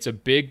 It's a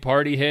big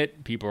party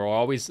hit. People are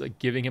always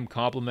giving him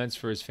compliments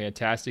for his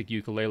fantastic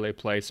ukulele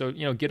play. So,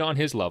 get on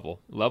his level.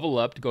 Level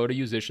up to go to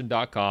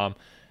musician.com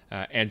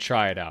and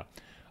try it out.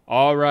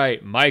 All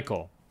right,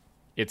 Michael,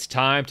 it's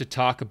time to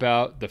talk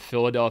about the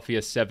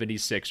Philadelphia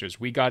 76ers.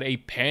 We got a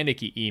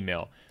panicky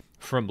email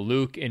from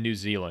Luke in New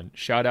Zealand.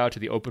 Shout out to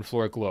the Open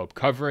Floor Globe,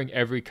 covering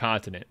every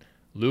continent.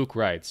 Luke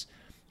writes,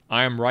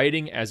 I am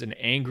writing as an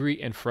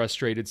angry and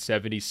frustrated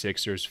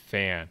 76ers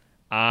fan.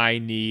 I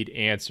need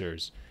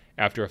answers.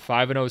 After a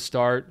 5-0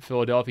 start,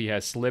 Philadelphia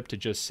has slipped to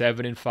just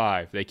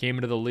 7-5. They came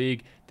into the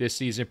league this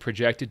season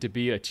projected to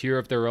be a tier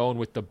of their own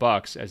with the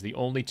Bucks as the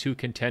only 2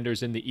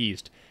 contenders in the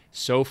East.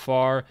 So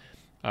far,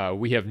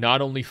 we have not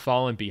only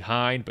fallen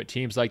behind, but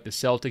teams like the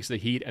Celtics, the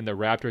Heat, and the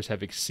Raptors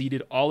have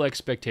exceeded all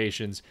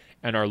expectations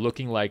and are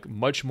looking like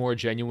much more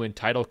genuine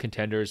title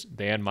contenders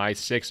than my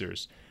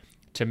Sixers.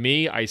 To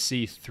me, I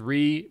see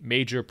 3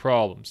 major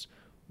problems.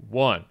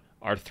 1,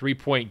 our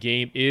 3-point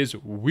game is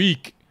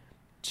weak.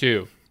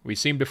 2, We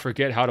seem to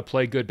forget how to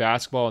play good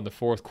basketball in the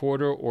fourth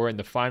quarter or in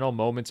the final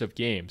moments of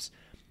games.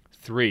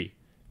 3,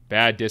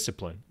 bad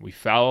discipline. We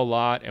foul a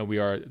lot, and we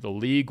are the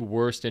league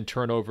worst in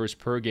turnovers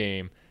per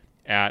game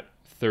at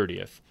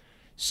 30th.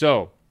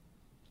 So,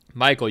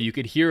 Michael, you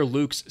could hear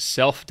Luke's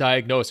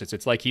self-diagnosis.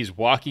 It's like he's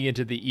walking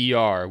into the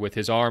ER with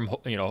his arm,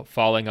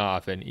 falling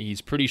off, and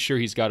he's pretty sure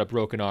he's got a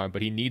broken arm,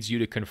 but he needs you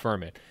to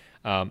confirm it.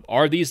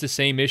 Are these the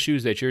same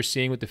issues that you're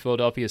seeing with the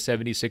Philadelphia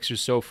 76ers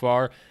so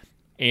far?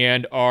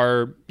 And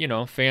are,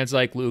 fans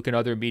like Luke and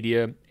other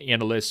media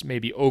analysts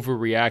maybe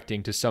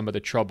overreacting to some of the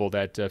trouble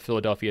that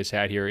Philadelphia's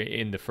had here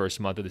in the first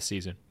month of the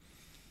season?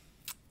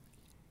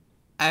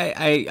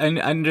 I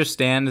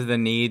understand the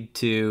need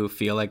to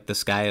feel like the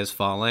sky is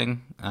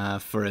falling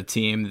for a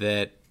team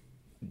that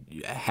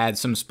had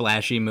some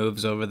splashy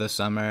moves over the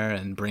summer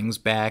and brings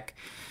back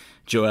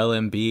Joel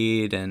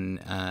Embiid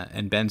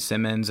and Ben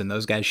Simmons, and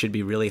those guys should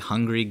be really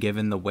hungry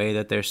given the way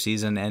that their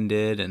season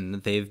ended,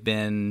 and they've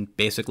been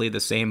basically the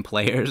same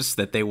players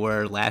that they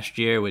were last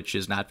year, which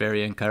is not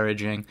very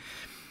encouraging.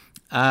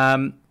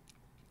 I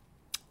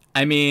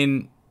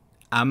think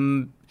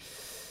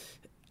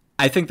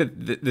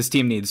that this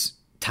team needs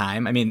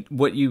time. I mean,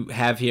 what you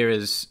have here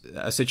is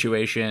a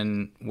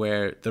situation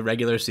where the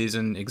regular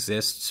season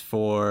exists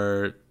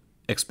for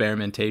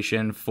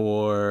experimentation,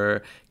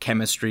 for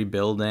chemistry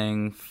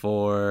building,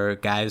 for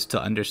guys to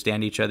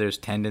understand each other's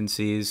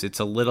tendencies. It's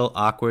a little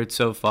awkward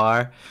so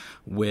far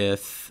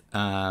with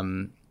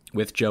Joel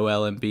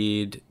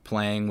Embiid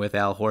playing with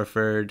Al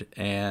Horford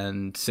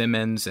and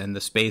Simmons and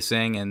the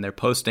spacing, and they're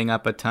posting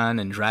up a ton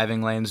and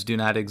driving lanes do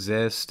not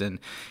exist. And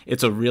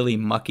it's a really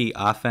mucky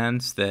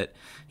offense that,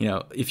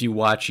 if you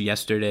watch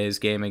yesterday's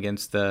game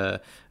against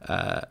or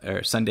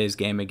Sunday's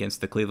game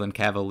against the Cleveland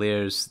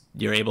Cavaliers,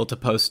 you're able to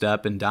post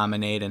up and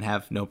dominate and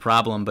have no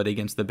problem, but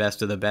against the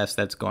best of the best,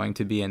 that's going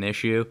to be an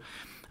issue.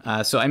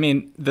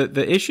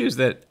 The issues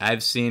that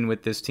I've seen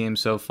with this team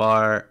so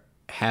far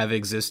have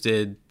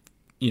existed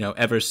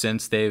ever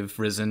since they've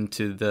risen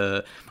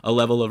to a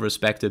level of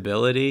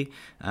respectability.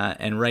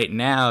 And right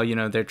now,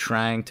 they're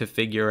trying to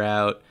figure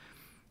out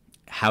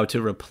how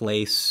to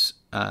replace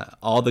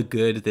all the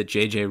good that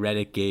JJ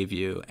Redick gave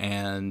you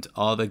and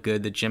all the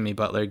good that Jimmy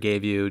Butler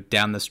gave you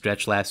down the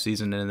stretch last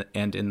season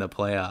and in the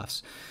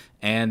playoffs.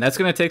 And that's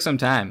going to take some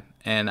time.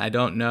 And I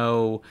don't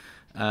know.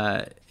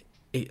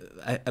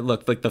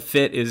 Look, like the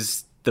fit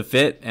is the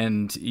fit,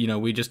 and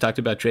we just talked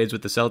about trades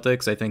with the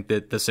Celtics. I think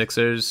that the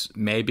Sixers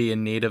may be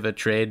in need of a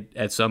trade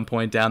at some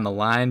point down the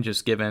line,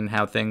 just given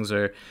how things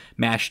are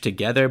mashed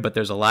together, but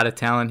there's a lot of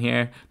talent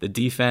here. The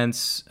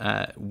defense,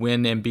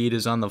 when Embiid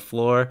is on the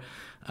floor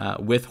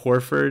with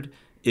Horford,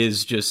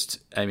 is just,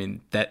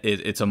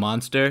 it's a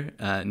monster.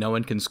 No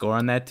one can score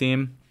on that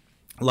team.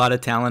 A lot of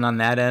talent on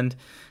that end,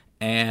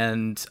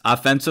 and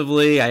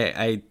offensively,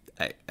 I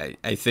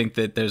think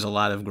that there's a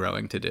lot of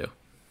growing to do.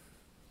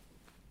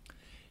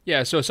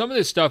 Yeah, so some of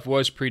this stuff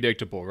was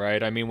predictable,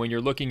 right? I mean, when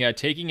you're looking at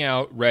taking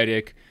out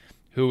Redick,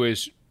 who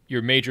is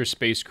your major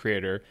space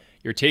creator,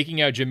 you're taking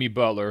out Jimmy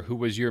Butler, who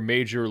was your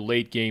major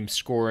late-game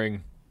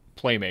scoring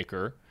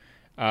playmaker,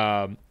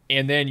 and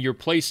then you're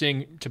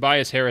placing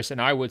Tobias Harris,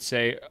 and I would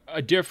say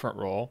a different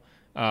role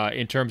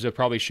in terms of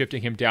probably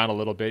shifting him down a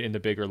little bit in the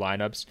bigger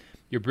lineups.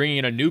 You're bringing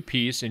in a new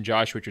piece in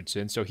Josh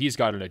Richardson, so he's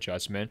got an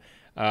adjustment.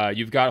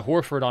 You've got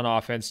Horford on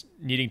offense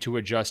needing to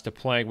adjust to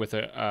playing with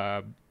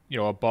a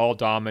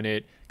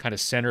ball-dominant kind of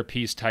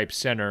centerpiece type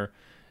center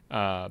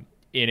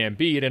in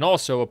Embiid, and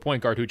also a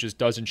point guard who just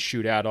doesn't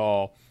shoot at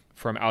all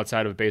from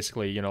outside of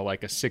basically,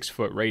 like a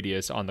 6-foot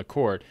radius on the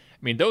court. I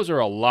mean, those are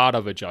a lot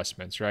of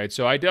adjustments, right?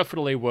 So I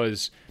definitely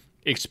was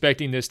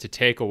expecting this to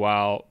take a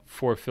while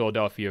for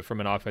Philadelphia from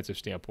an offensive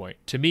standpoint.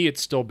 To me,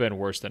 it's still been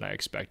worse than I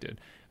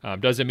expected.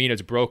 Doesn't mean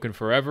it's broken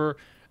forever,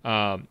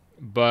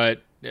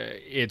 but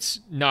it's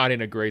not in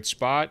a great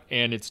spot,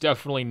 and it's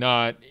definitely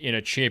not in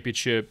a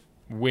championship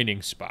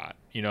winning spot,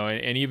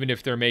 and even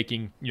if they're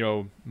making,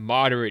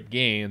 moderate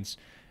gains,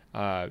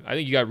 I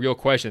think you got real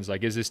questions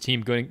like, is this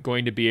team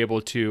going to be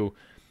able to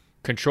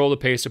control the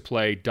pace of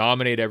play,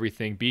 dominate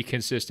everything, be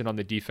consistent on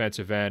the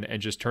defensive end,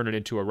 and just turn it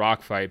into a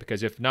rock fight?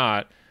 Because if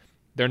not,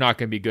 they're not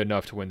going to be good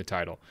enough to win the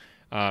title.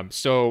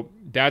 So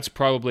that's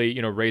probably,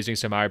 raising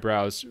some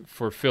eyebrows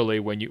for Philly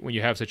when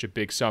you have such a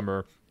big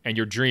summer and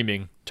you're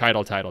dreaming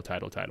title,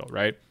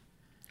 right?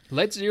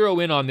 Let's zero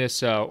in on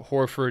this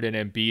Horford and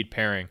Embiid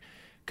pairing.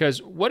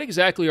 Because what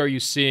exactly are you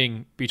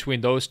seeing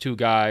between those two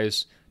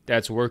guys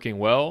that's working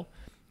well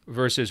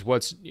versus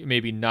what's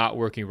maybe not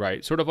working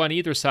right, sort of on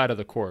either side of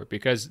the court?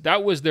 Because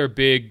that was their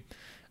big,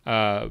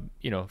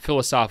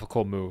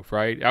 philosophical move,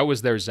 right? That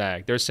was their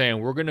zag. They're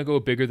saying, we're going to go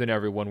bigger than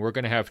everyone. We're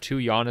going to have two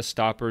Giannis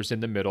stoppers in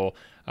the middle.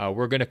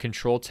 We're going to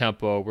control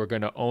tempo. We're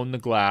going to own the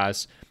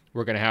glass.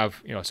 We're going to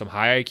have, some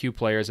high IQ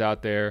players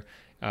out there.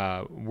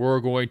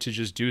 We're going to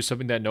just do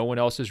something that no one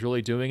else is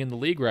really doing in the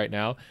league right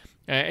now.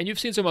 And you've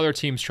seen some other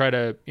teams try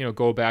to,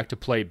 go back to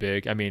play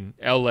big. I mean,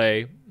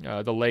 LA,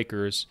 the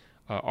Lakers,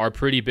 are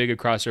pretty big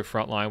across their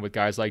front line with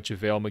guys like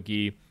JaVale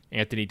McGee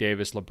Anthony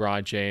Davis,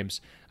 LeBron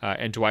James,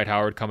 and Dwight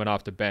Howard coming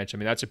off the bench. I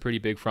mean, that's a pretty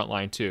big front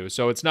line too.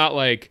 So it's not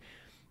like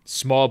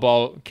small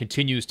ball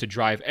continues to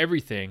drive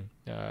everything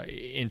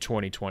in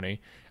 2020.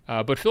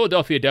 But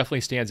Philadelphia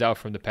definitely stands out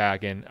from the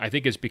pack, and I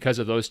think it's because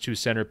of those two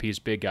centerpiece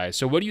big guys.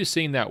 So what are you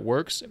seeing that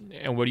works,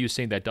 and what are you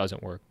seeing that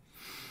doesn't work?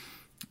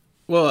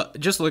 Well,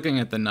 just looking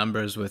at the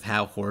numbers with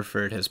how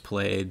Horford has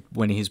played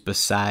when he's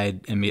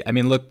beside Embiid. I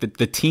mean, look,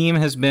 the team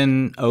has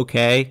been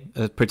okay,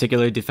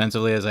 particularly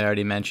defensively, as I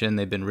already mentioned.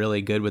 They've been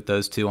really good with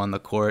those two on the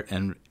court,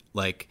 and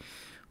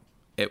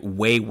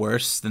way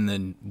worse than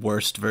the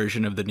worst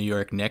version of the New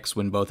York Knicks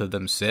when both of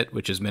them sit,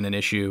 which has been an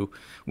issue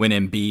when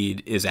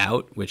Embiid is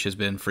out, which has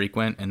been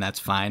frequent, and that's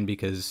fine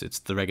because it's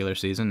the regular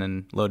season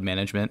and load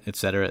management, et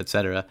cetera, et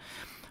cetera.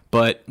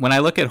 But when I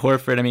look at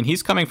Horford, I mean,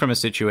 he's coming from a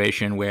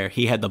situation where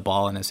he had the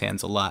ball in his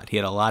hands a lot. He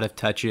had a lot of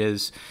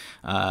touches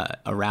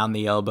around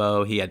the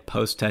elbow. He had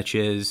post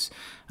touches.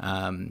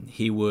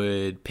 He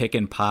would pick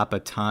and pop a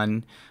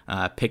ton,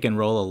 pick and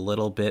roll a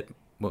little bit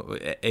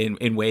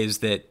in ways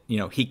that,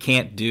 he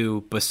can't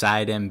do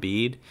beside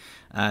Embiid.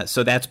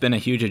 So that's been a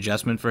huge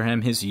adjustment for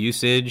him. His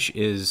usage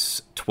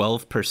is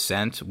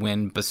 12%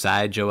 when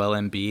beside Joel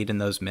Embiid in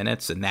those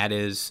minutes, and that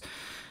is...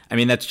 I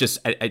mean, that's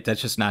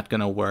just not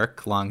going to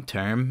work long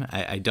term.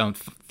 I don't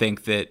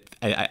think that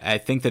I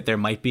think that there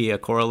might be a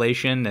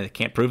correlation. I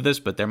can't prove this,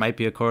 but there might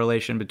be a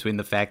correlation between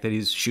the fact that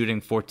he's shooting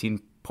 14%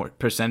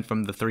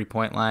 from the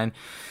 3-point line,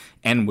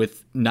 and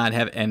with not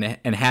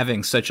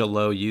having such a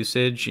low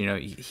usage.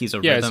 He's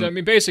a rhythm. So I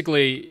mean,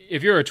 basically,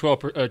 if you're a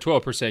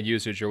 12%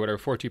 usage or whatever,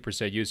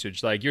 14%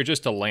 usage, like you're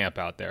just a lamp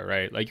out there,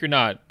 right? Like you're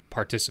not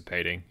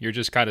participating. You're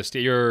just kind of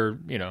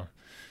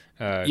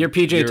you're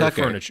PJ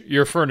Tucker.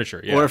 Your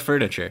furniture. Yeah. Or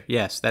furniture.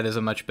 Yes, that is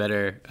a much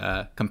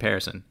better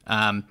comparison.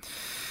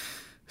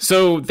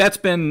 So that's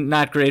been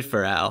not great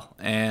for Al.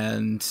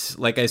 And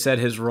like I said,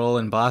 his role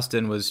in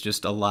Boston was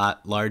just a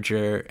lot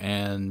larger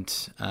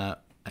and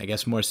I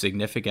guess more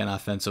significant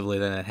offensively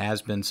than it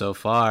has been so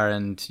far.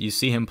 And you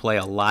see him play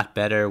a lot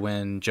better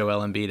when Joel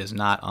Embiid is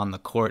not on the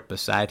court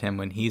beside him,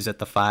 when he's at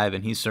the 5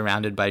 and he's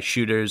surrounded by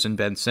shooters and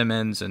Ben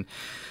Simmons and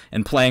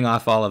playing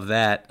off all of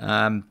that.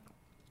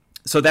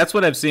 So that's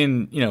what I've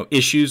seen,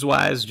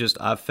 issues-wise, just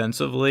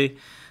offensively.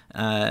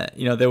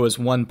 There was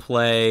one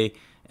play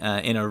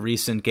in a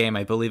recent game,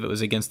 I believe it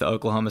was against the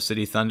Oklahoma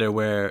City Thunder,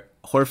 where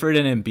Horford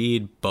and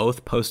Embiid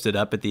both posted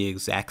up at the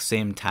exact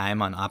same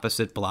time on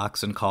opposite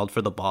blocks and called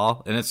for the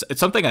ball. And it's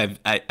something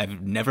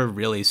I've never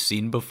really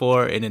seen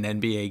before in an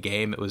NBA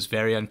game. It was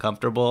very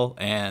uncomfortable,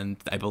 and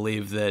I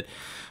believe that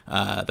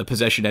the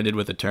possession ended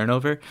with a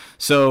turnover.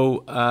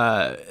 So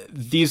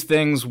these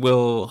things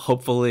will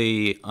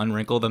hopefully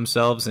unwrinkle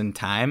themselves in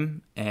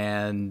time,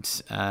 and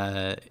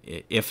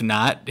if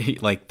not,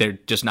 they're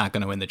just not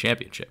going to win the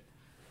championship.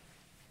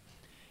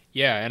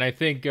 Yeah, and I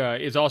think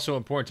it's also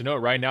important to note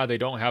right now they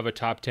don't have a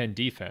top 10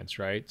 defense,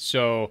 right?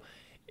 So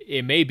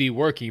it may be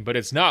working, but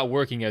it's not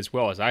working as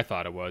well as I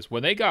thought it was.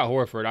 When they got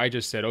Horford, I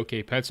just said,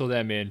 okay, pencil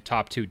them in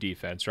top 2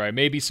 defense, right?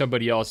 Maybe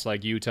somebody else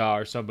like Utah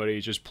or somebody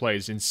just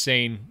plays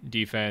insane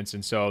defense,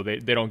 and so they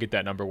don't get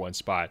that number 1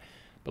 spot.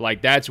 But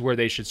that's where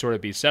they should sort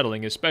of be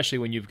settling, especially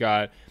when you've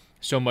got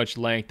so much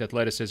length,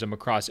 athleticism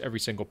across every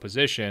single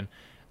position.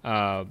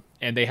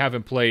 And they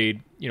haven't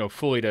played,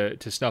 fully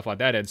to stuff on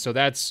that end. So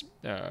that's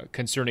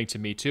concerning to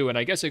me too. And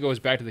I guess it goes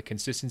back to the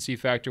consistency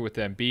factor with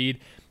Embiid,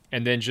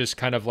 and then just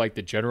kind of like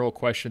the general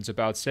questions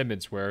about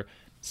Simmons, where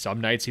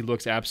some nights he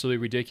looks absolutely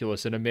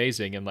ridiculous and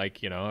amazing and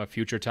a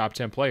future top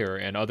 10 player.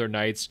 And other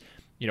nights,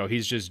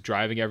 he's just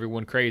driving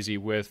everyone crazy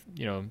with,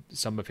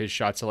 some of his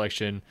shot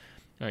selection,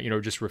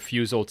 just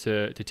refusal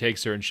to take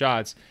certain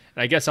shots.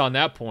 And I guess on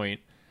that point,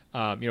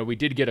 we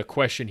did get a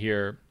question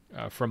here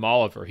from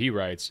Oliver. He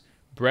writes,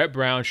 Brett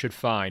Brown should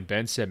fine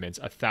Ben Simmons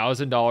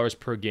 $1,000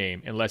 per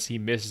game unless he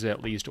misses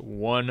at least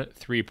 1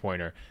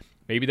 3-pointer.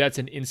 Maybe that's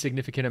an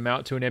insignificant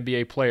amount to an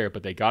NBA player,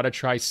 but they got to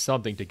try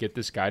something to get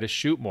this guy to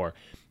shoot more.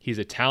 He's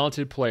a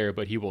talented player,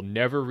 but he will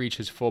never reach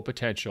his full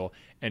potential,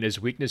 and his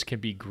weakness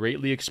can be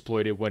greatly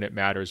exploited when it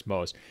matters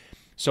most.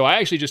 So I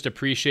actually just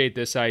appreciate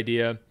this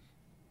idea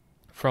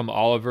from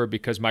Oliver,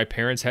 because my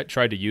parents had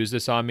tried to use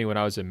this on me when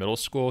I was in middle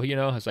school.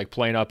 I was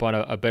playing up on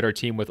a better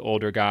team with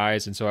older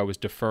guys, and so I was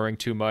deferring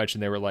too much,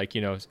 and they were like,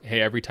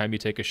 hey, every time you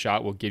take a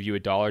shot, we'll give you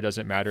 $1.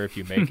 Doesn't matter if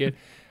you make it.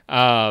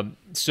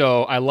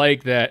 So I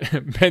like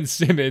that Ben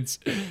Simmons,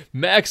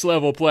 max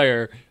level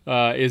player,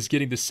 is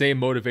getting the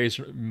same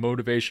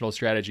motivational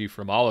strategy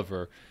from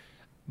Oliver.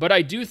 But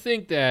I do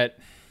think that,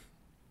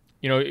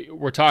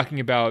 we're talking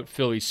about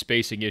Philly's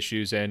spacing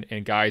issues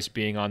and guys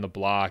being on the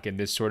block, and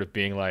this sort of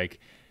being like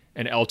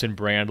an Elton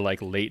Brand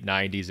late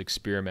 90s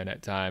experiment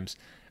at times.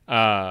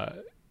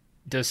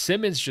 Does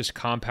Simmons just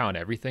compound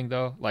everything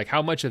though?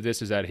 How much of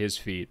this is at his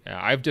feet?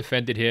 I've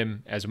defended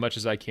him as much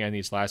as I can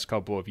these last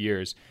couple of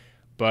years,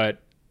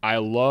 but I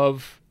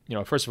love,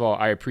 first of all,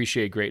 I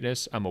appreciate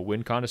greatness. I'm a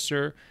win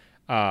connoisseur.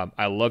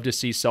 I love to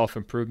see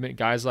self-improvement.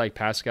 Guys like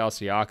Pascal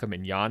Siakam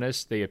and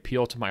Giannis, they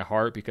appeal to my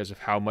heart because of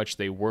how much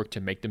they work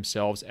to make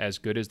themselves as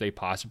good as they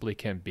possibly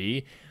can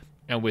be.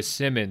 And with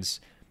Simmons,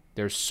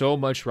 There's so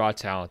much raw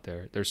talent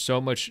there. There's so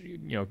much,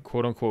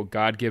 quote unquote,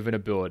 God-given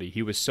ability.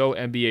 He was so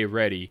NBA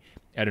ready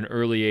at an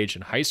early age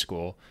in high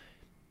school.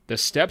 The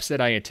steps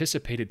that I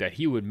anticipated that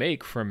he would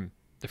make from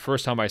the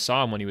first time I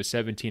saw him when he was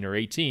 17 or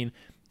 18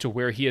 to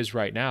where he is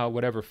right now,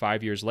 whatever,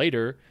 5 years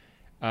later,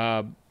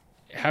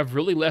 have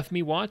really left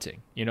me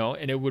wanting,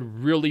 and it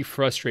would really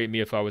frustrate me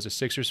if I was a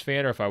Sixers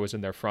fan or if I was in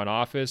their front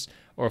office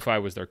or if I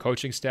was their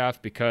coaching staff,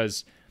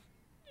 because,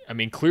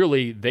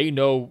 clearly they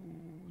know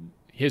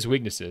his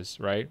weaknesses,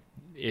 right?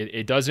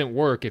 It doesn't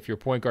work if your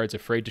point guard's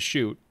afraid to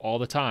shoot all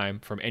the time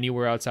from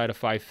anywhere outside of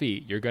 5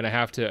 feet. You're going to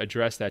have to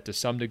address that to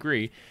some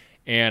degree.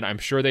 And I'm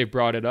sure they've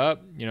brought it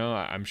up.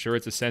 I'm sure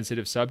it's a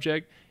sensitive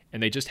subject,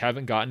 and they just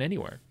haven't gotten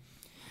anywhere.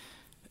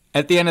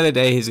 At the end of the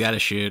day, he's got to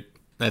shoot.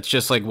 That's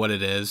just like what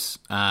it is.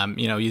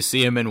 You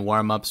see him in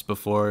warm-ups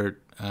before.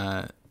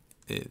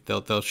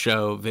 They'll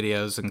show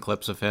videos and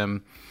clips of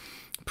him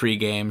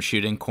pre-game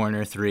shooting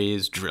corner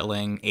threes,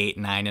 drilling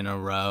 8-9 in a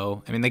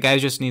row. The guy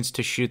just needs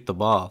to shoot the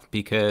ball,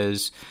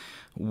 because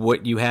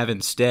what you have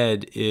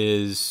instead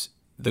is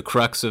the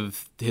crux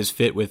of his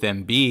fit with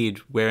Embiid,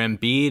 where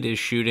Embiid is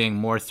shooting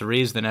more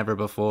threes than ever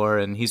before,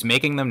 and he's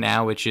making them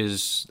now, which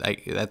is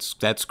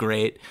that's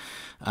great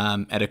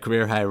at a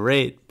career high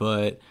rate.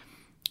 But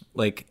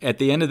at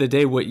the end of the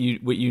day, what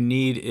you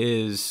need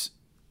is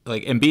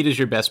Embiid is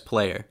your best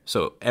player,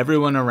 so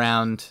everyone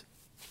around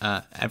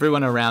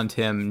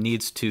him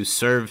needs to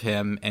serve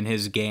him and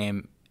his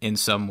game in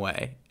some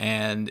way.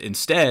 And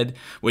instead,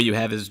 what you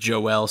have is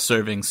Joel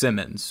serving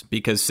Simmons,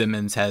 because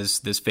Simmons has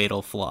this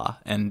fatal flaw.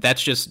 And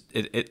that's just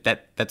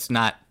that's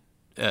not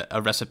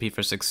a recipe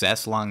for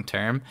success long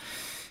term.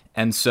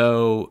 And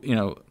so,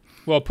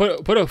 well,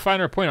 put a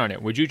finer point on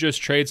it. Would you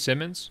just trade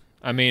Simmons?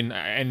 And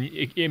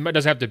it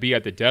doesn't have to be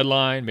at the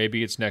deadline.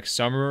 Maybe it's next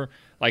summer.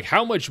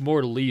 How much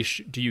more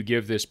leash do you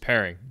give this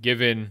pairing,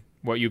 given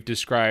what you've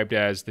described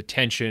as the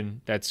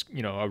tension that's,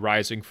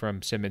 arising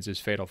from Simmons'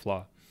 fatal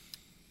flaw?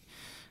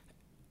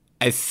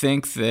 I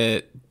think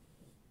that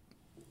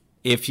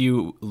if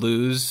you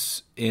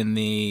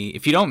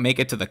don't make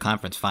it to the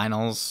conference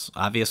finals,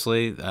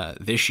 obviously,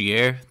 this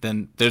year,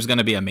 then there's going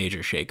to be a major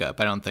shakeup.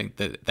 I don't think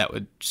that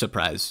would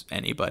surprise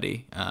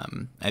anybody.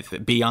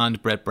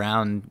 Beyond Brett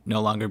Brown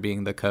no longer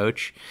being the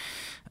coach,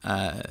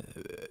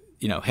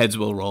 heads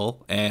will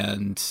roll.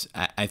 And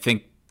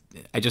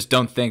I just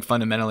don't think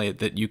fundamentally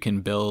that you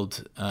can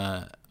build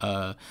I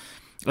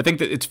think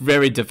that it's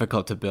very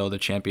difficult to build a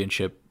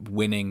championship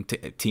winning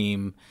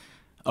team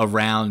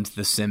around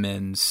the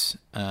Simmons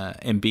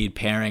Embiid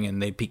pairing,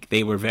 and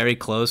they were very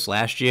close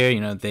last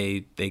year.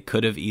 They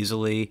could have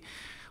easily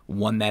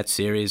won that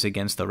series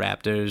against the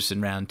Raptors in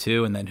round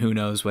 2, and then who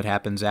knows what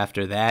happens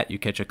after that. You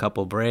catch a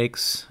couple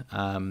breaks,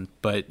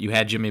 but you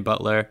had Jimmy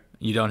Butler.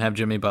 You don't have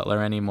Jimmy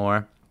Butler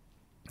anymore,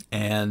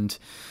 and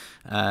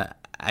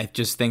I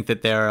just think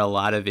that there are a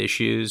lot of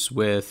issues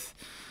with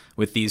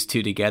these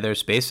two together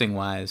spacing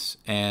wise.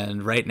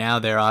 And right now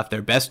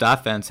their best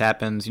offense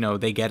happens,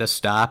 they get a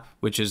stop,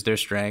 which is their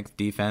strength,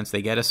 defense.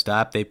 They get a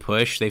stop, they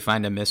push, they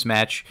find a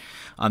mismatch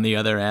on the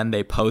other end,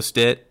 they post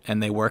it,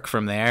 and they work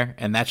from there.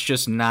 And that's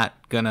just not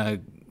going to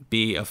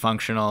be a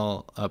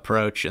functional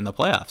approach in the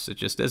playoffs. It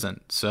just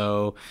isn't.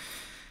 So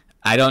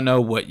I don't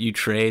know what you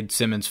trade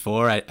Simmons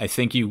for. I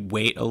think you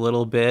wait a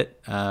little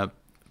bit.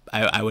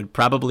 I would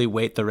probably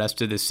wait the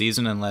rest of the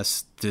season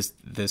unless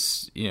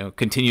this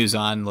continues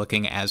on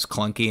looking as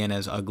clunky and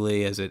as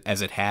ugly as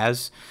it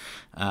has.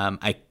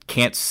 I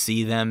can't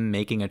see them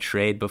making a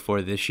trade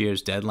before this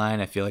year's deadline.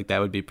 I feel like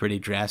that would be pretty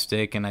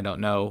drastic, and I don't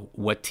know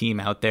what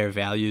team out there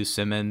values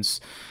Simmons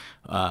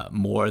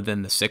more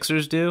than the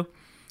Sixers do.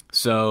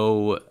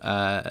 So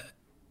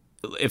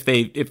if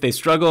they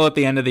struggle at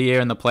the end of the year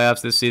in the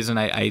playoffs this season,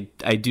 I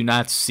do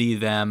not see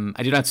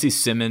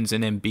Simmons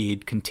and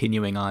Embiid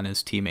continuing on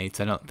as teammates.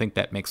 I don't think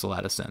that makes a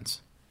lot of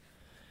sense.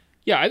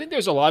 Yeah, I think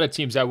there's a lot of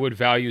teams that would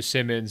value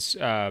Simmons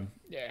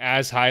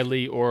as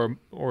highly or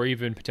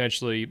even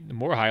potentially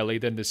more highly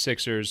than the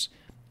Sixers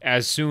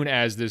as soon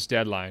as this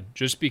deadline,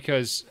 just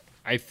because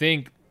I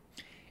think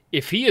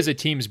if he is a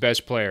team's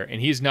best player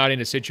and he's not in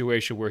a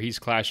situation where he's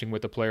clashing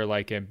with a player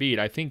like Embiid,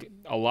 I think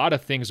a lot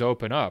of things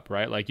open up,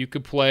 right? You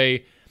could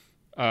play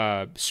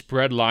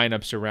spread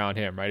lineups around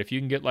him, right? If you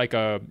can get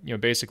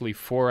basically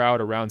 4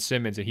 out around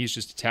Simmons and he's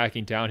just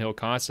attacking downhill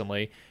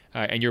constantly,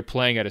 and you're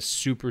playing at a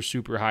super,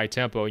 super high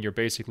tempo, and you're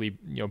basically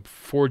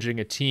forging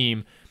a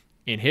team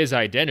in his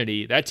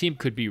identity, that team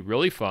could be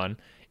really fun.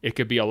 It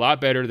could be a lot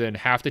better than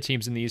half the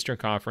teams in the Eastern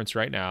Conference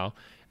right now.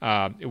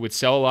 It would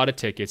sell a lot of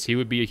tickets. He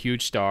would be a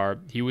huge star.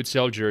 He would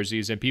sell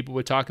jerseys, and people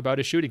would talk about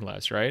his shooting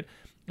less, right?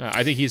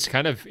 I think he's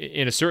kind of,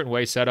 in a certain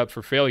way, set up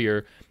for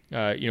failure,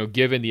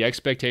 given the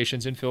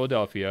expectations in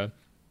Philadelphia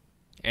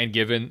and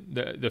given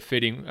the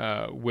fitting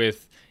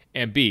with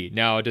Embiid.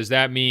 Now, does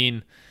that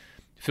mean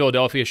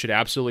Philadelphia should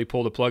absolutely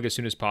pull the plug as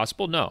soon as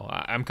possible? No,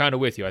 I'm kind of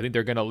with you. I think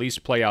they're going to at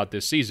least play out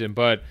this season,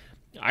 but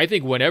I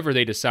think whenever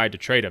they decide to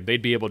trade him,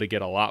 they'd be able to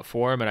get a lot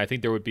for him, and I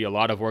think there would be a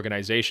lot of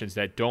organizations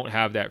that don't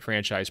have that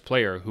franchise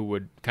player who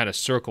would kind of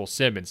circle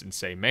Simmons and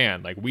say,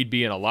 man, we'd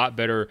be in a lot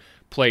better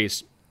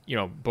place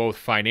both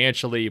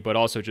financially, but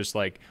also just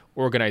like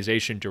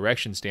organization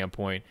direction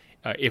standpoint,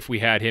 if we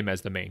had him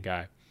as the main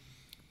guy.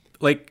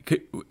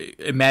 Like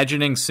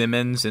imagining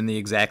Simmons in the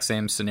exact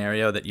same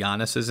scenario that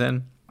Giannis is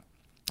in,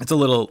 it's a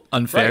little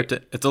unfair. Right.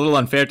 It's a little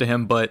unfair to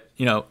him, but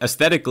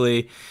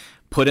aesthetically,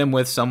 put him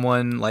with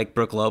someone like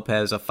Brook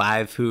Lopez, a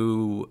 5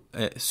 who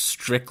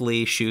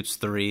strictly shoots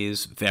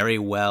threes very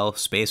well,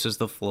 spaces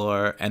the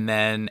floor, and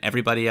then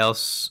everybody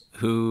else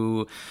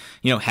who,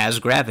 has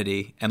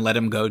gravity, and let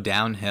him go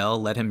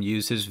downhill, let him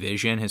use his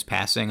vision, his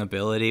passing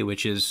ability,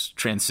 which is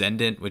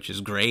transcendent, which is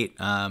great.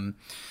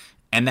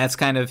 And that's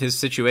kind of his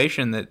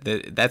situation.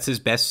 That's his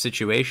best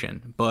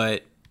situation.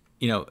 But,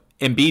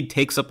 Embiid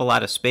takes up a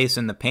lot of space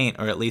in the paint,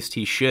 or at least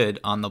he should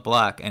on the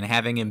block, and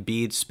having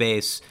Embiid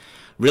space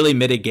really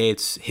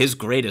mitigates his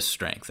greatest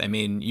strength. I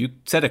mean, you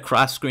set a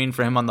cross screen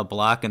for him on the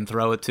block and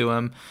throw it to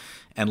him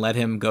and let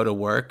him go to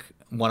work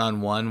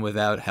one-on-one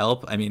without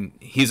help. I mean,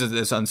 he's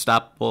as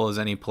unstoppable as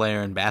any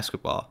player in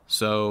basketball.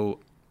 So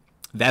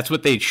that's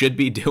what they should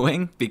be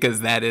doing,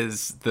 because that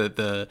is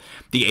the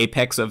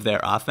apex of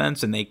their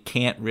offense, and they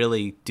can't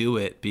really do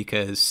it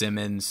because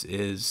Simmons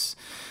is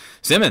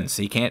Simmons.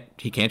 He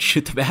can't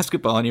shoot the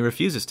basketball, and he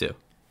refuses to.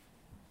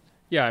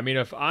 Yeah, I mean,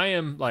 if I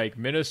am like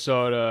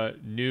Minnesota,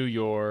 New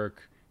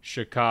York,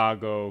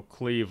 Chicago,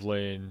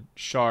 Cleveland,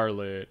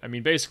 Charlotte, I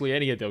mean, basically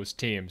any of those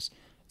teams,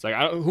 it's like,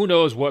 who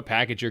knows what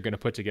package you're going to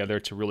put together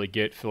to really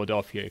get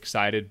Philadelphia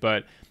excited,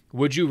 but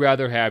would you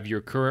rather have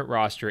your current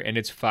roster and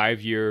its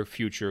 5-year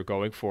future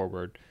going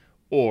forward,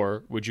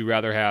 or would you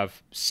rather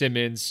have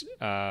Simmons,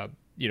 as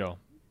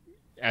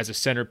a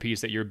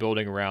centerpiece that you're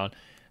building around?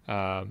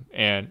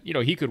 And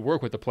he could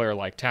work with a player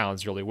like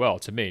Towns really well,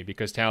 to me,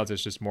 because Towns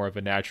is just more of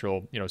a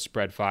natural,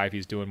 spread 5.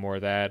 He's doing more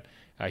of that.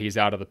 He's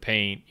out of the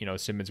paint.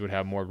 Simmons would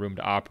have more room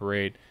to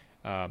operate.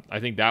 I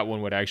think that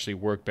one would actually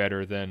work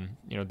better than,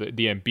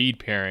 the Embiid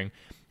pairing.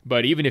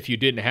 But even if you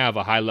didn't have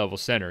a high-level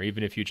center,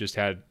 even if you just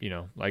had,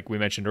 like we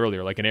mentioned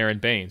earlier, like an Aaron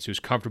Baines who's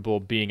comfortable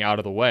being out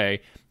of the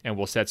way and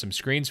will set some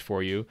screens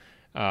for you,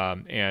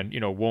 and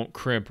won't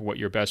crimp what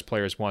your best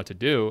players want to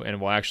do, and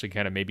will actually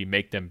kind of maybe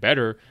make them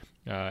better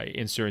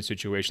in certain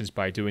situations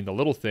by doing the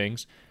little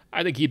things,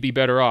 I think he'd be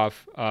better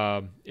off.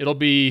 It'll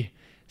be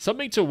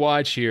something to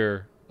watch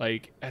here.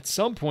 Like, at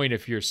some point,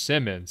 if you're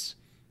Simmons,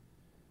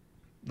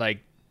 like,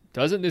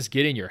 doesn't this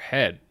get in your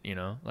head?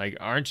 Like,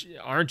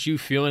 aren't you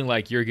feeling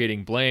like you're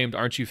getting blamed?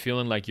 Aren't you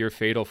feeling like your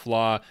fatal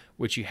flaw,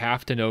 which you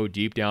have to know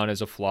deep down is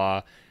a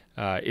flaw,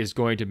 is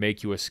going to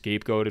make you a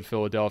scapegoat in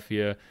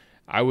Philadelphia?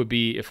 I would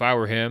be, if I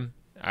were him,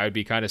 I would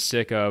be kind of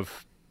sick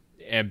of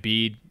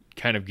Embiid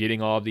kind of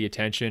getting all of the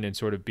attention and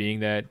sort of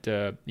being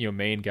that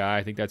main guy.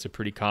 I think that's a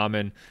pretty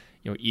common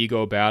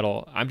ego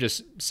battle. I'm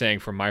just saying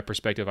from my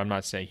perspective, I'm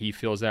not saying he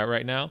feels that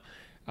right now.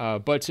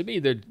 But to me,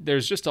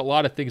 there's just a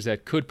lot of things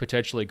that could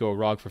potentially go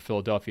wrong for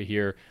Philadelphia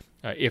here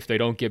if they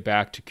don't get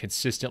back to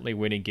consistently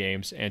winning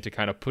games and to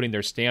kind of putting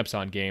their stamps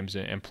on games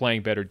and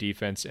playing better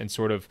defense and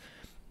sort of,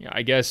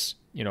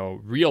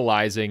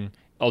 realizing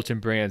Elton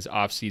Brand's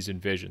offseason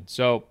vision.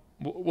 So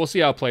we'll see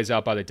how it plays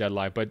out by the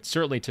deadline. But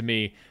certainly to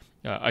me,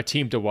 a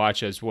team to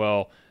watch as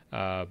well,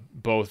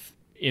 both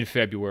in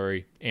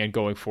February and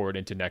going forward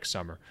into next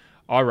summer.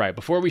 All right,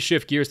 before we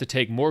shift gears to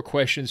take more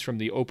questions from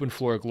the Open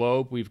Floor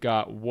Globe, we've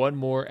got one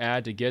more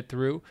ad to get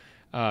through.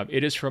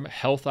 It is from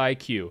Health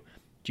IQ.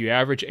 Do you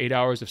average 8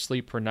 hours of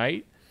sleep per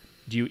night?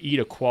 Do you eat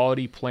a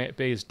quality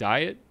plant-based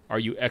diet? Are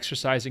you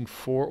exercising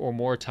 4 or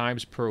more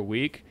times per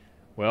week?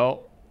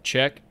 Well,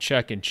 check,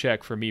 and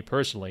check for me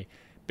personally.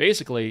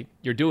 Basically,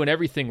 you're doing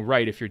everything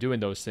right if you're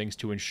doing those things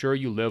to ensure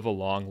you live a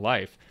long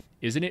life.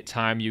 Isn't it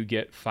time you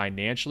get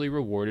financially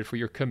rewarded for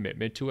your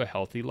commitment to a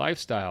healthy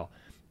lifestyle?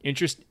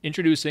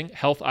 Introducing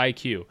Health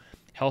IQ.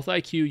 Health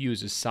IQ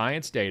uses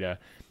science data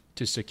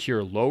to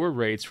secure lower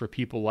rates for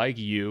people like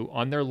you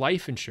on their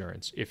life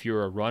insurance. If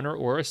you're a runner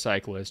or a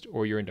cyclist,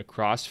 or you're into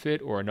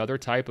CrossFit or another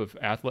type of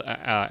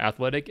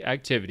athletic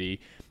activity,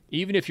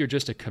 even if you're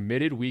just a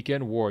committed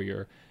weekend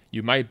warrior,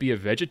 you might be a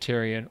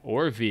vegetarian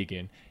or a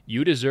vegan,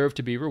 you deserve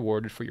to be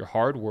rewarded for your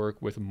hard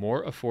work with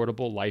more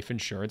affordable life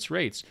insurance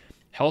rates.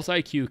 Health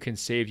IQ can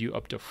save you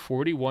up to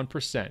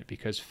 41%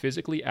 because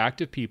physically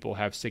active people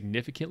have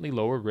significantly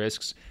lower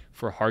risks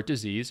for heart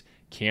disease,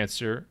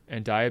 cancer,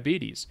 and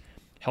diabetes.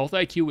 Health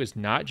IQ is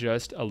not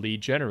just a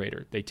lead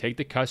generator. They take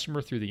the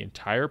customer through the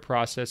entire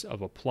process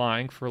of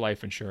applying for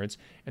life insurance,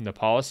 and the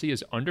policy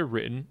is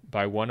underwritten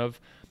by one of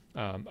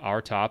our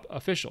top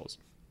officials.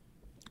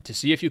 To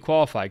see if you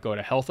qualify, go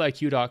to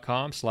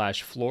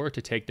healthiq.com/floor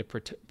to take the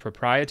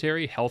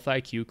proprietary Health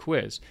IQ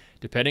quiz.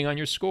 Depending on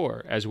your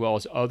score, as well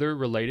as other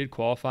related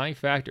qualifying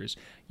factors,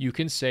 you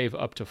can save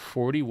up to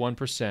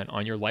 41%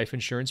 on your life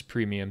insurance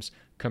premiums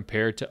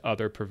compared to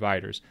other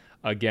providers.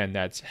 Again,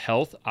 that's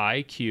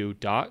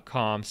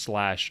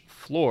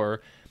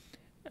healthiq.com/floor.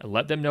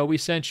 Let them know we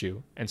sent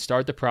you and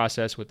start the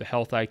process with the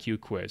Health IQ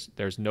quiz.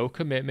 There's no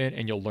commitment,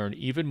 and you'll learn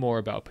even more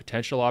about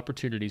potential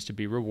opportunities to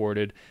be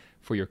rewarded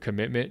for your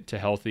commitment to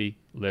healthy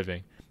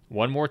living.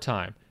 One more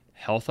time,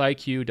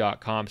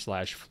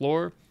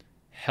 healthiq.com/floor,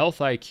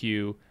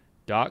 healthiq.com/floor.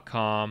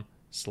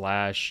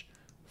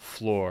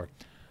 BetOnline.com/floor.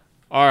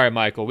 All right,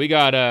 Michael, we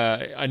got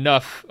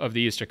enough of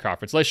the Eastern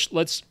Conference.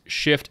 Let's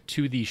shift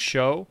to the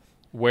show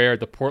where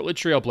the Portland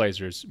Trail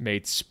Blazers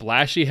made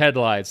splashy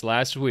headlines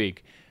last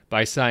week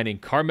by signing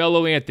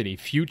Carmelo Anthony,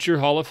 future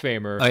Hall of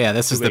Famer. Oh yeah,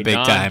 this is the big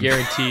time.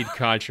 Non-guaranteed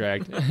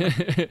contract.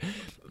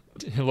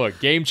 Look,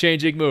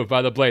 game-changing move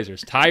by the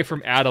Blazers. Ty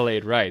from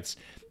Adelaide writes,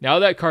 now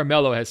that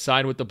Carmelo has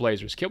signed with the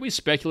Blazers, can we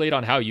speculate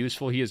on how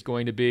useful he is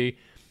going to be?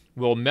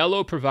 Will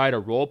Melo provide a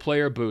role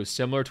player boost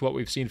similar to what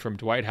we've seen from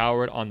Dwight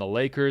Howard on the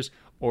Lakers,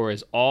 or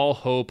is all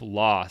hope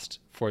lost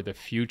for the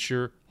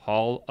future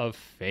Hall of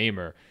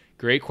Famer?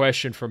 Great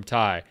question from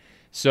Ty.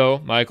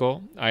 So,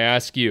 Michael, I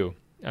ask you,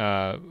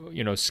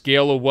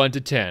 scale of 1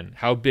 to 10,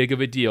 how big of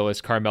a deal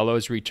is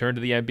Carmelo's return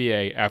to the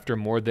NBA after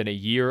more than a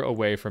year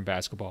away from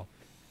basketball?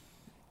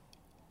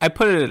 I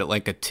put it at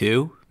like a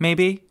 2,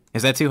 maybe.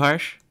 Is that too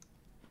harsh?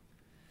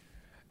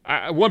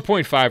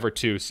 1.5 or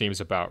 2 seems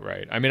about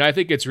right. I mean, I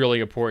think it's really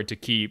important to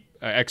keep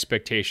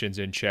expectations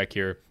in check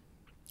here.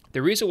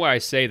 The reason why I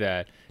say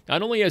that,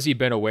 not only has he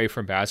been away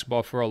from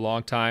basketball for a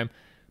long time,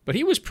 but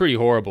he was pretty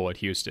horrible at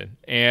Houston.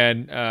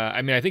 And,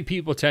 I think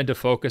people tend to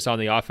focus on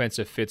the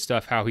offensive fit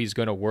stuff, how he's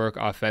going to work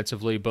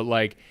offensively. But,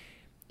 like,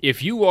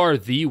 if you are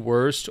the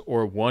worst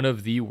or one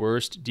of the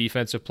worst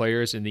defensive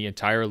players in the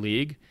entire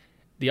league,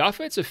 the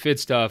offensive fit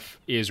stuff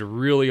is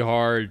really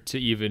hard to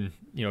even,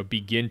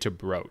 begin to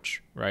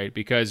broach, right?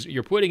 Because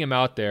you're putting him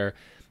out there.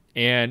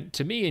 And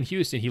to me, in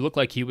Houston, he looked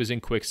like he was in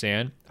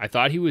quicksand. I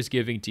thought he was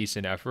giving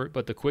decent effort,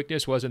 but the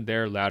quickness wasn't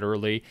there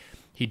laterally.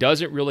 He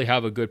doesn't really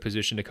have a good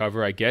position to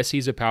cover. I guess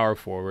he's a power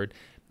forward.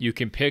 You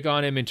can pick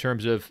on him in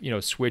terms of,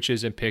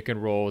 switches and pick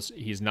and rolls.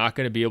 He's not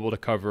going to be able to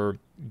cover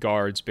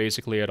guards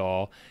basically at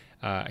all.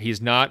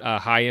 He's not a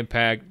high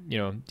impact,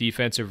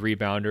 defensive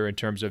rebounder in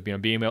terms of,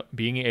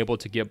 being able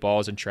to get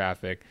balls in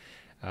traffic.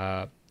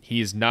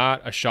 He's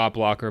not a shot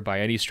blocker by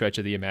any stretch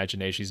of the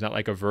imagination. He's not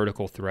like a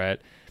vertical threat.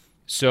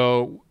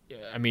 So,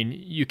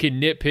 you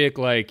can nitpick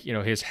like,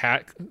 his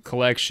hat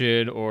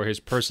collection or his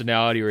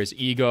personality or his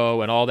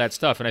ego and all that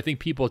stuff. And I think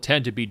people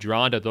tend to be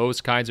drawn to those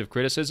kinds of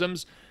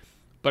criticisms.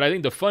 But I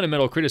think the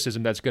fundamental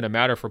criticism that's going to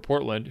matter for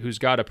Portland, who's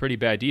got a pretty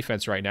bad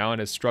defense right now and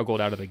has struggled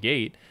out of the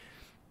gate,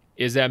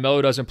 is that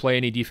Melo doesn't play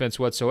any defense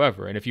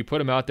whatsoever. And if you put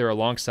him out there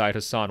alongside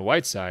Hassan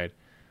Whiteside,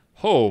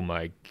 oh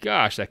my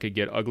gosh, that could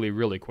get ugly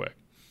really quick.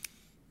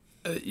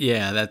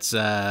 Yeah, that's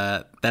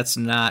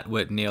not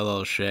what Neil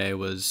Olshey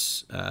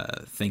was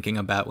thinking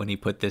about when he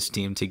put this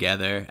team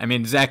together. I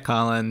mean, Zach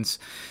Collins,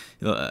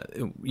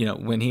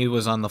 when he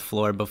was on the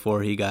floor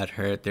before he got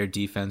hurt, their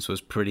defense was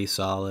pretty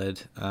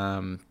solid,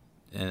 and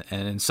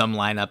in some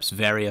lineups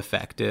very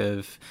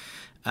effective.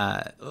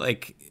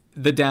 Like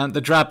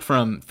the drop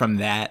from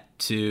that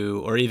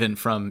to, or even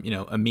from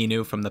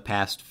Aminu from the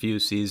past few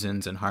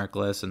seasons and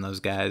Harkless and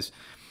those guys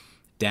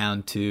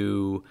down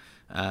to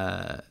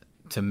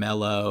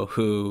Melo,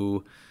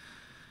 who,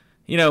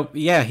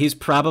 he's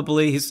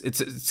probably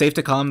it's safe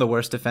to call him the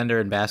worst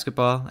defender in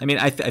basketball. I mean,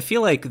 I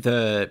feel like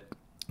the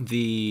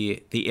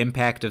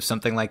impact of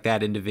something like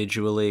that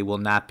individually will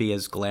not be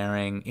as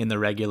glaring in the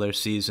regular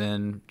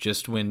season,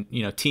 just when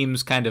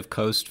teams kind of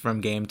coast from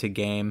game to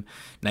game,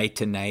 night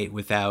to night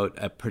without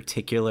a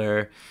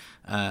particular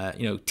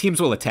teams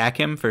will attack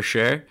him for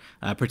sure,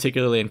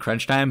 particularly in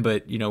crunch time,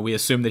 but we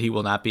assume that he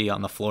will not be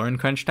on the floor in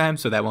crunch time,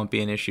 so that won't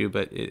be an issue.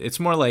 But it's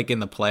more like in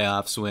the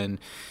playoffs when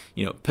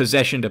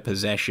possession to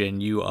possession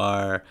you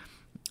are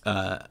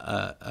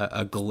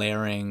a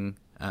glaring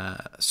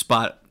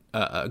spot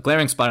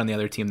on the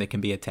other team that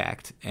can be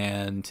attacked,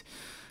 and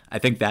I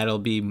think that'll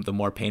be the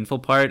more painful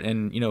part.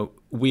 And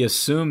we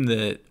assume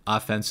that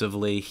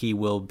offensively he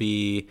will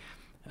be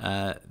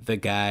the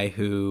guy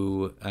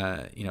who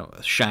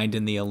shined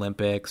in the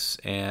Olympics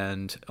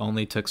and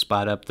only took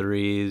spot up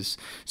threes,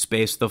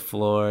 spaced the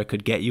floor,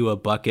 could get you a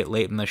bucket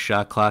late in the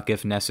shot clock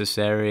if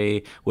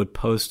necessary, would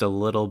post a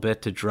little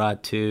bit to draw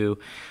two.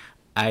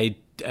 I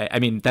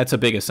mean, that's a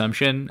big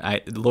assumption.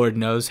 Lord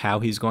knows how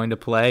he's going to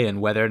play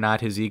and whether or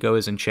not his ego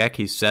is in check.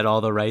 He's said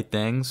all the right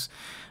things,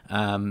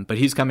 but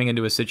he's coming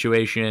into a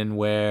situation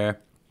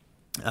where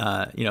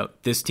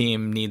this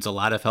team needs a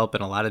lot of help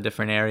in a lot of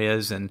different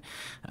areas, and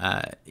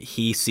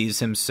he sees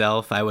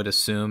himself, I would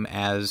assume,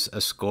 as a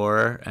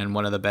scorer and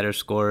one of the better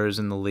scorers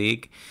in the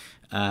league,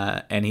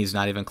 and he's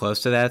not even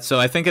close to that. So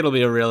I think it'll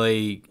be a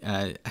really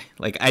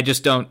I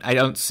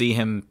don't see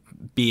him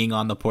being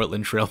on the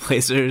Portland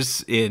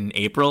Trailblazers in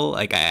April.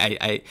 Like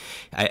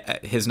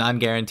his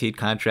non-guaranteed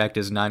contract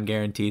is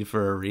non-guaranteed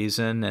for a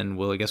reason,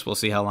 and I guess we'll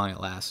see how long it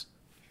lasts.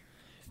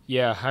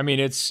 Yeah, I mean,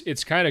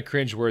 it's kind of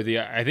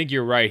cringeworthy. I think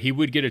you're right. He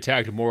would get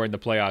attacked more in the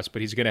playoffs,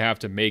 but he's going to have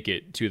to make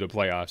it to the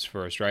playoffs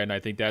first, right? And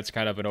I think that's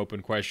kind of an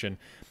open question.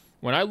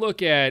 When I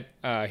look at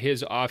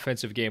his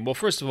offensive game, well,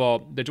 first of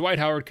all, the Dwight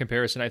Howard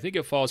comparison, I think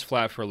it falls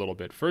flat for a little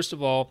bit. First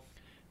of all,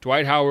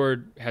 Dwight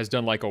Howard has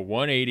done like a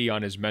 180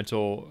 on his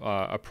mental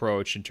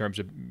approach in terms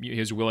of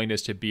his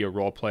willingness to be a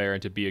role player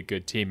and to be a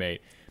good teammate.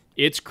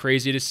 It's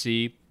crazy to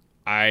see.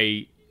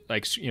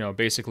 like,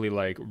 basically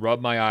like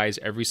rub my eyes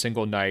every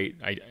single night.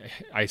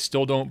 I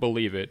still don't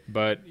believe it,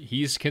 but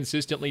he's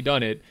consistently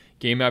done it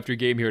game after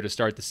game here to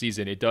start the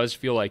season. It does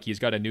feel like he's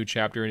got a new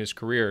chapter in his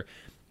career,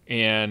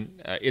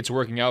 and it's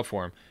working out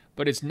for him.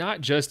 But it's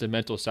not just a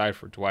mental side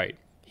for Dwight.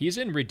 He's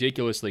in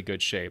ridiculously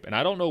good shape, and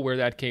I don't know where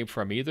that came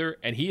from either.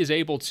 And he is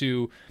able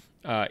to,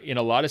 in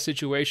a lot of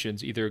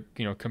situations, either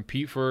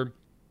compete for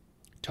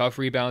tough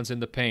rebounds in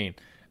the paint,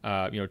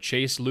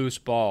 chase loose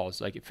balls.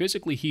 Like,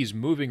 physically, he's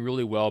moving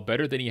really well,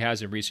 better than he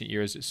has in recent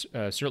years,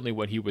 certainly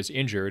when he was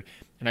injured.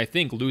 And I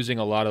think losing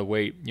a lot of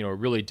weight,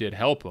 really did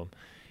help him.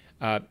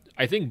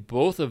 I think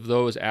both of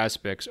those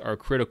aspects are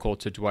critical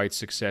to Dwight's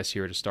success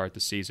here to start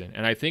the season.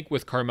 And I think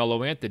with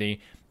Carmelo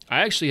Anthony,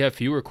 I actually have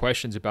fewer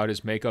questions about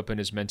his makeup and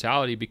his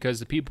mentality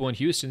because the people in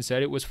Houston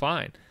said it was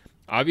fine.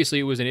 Obviously,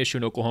 it was an issue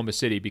in Oklahoma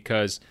City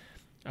because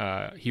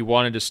he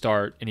wanted to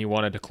start and he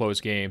wanted to close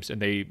games, and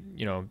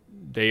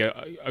they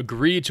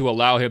agreed to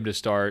allow him to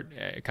start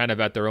kind of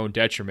at their own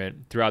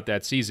detriment throughout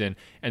that season.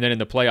 And then in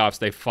the playoffs,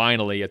 they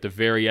finally, at the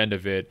very end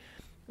of it,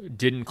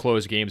 didn't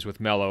close games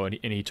with Melo, and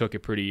he took it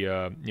pretty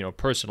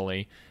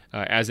personally,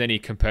 as any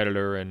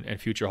competitor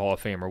and future Hall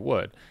of Famer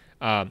would.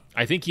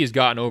 I think he's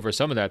gotten over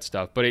some of that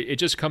stuff, but it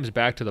just comes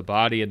back to the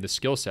body and the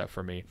skill set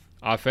for me.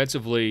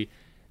 Offensively,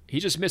 he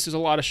just misses a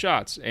lot of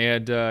shots,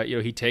 and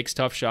he takes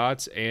tough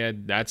shots,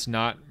 and that's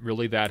not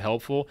really that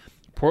helpful.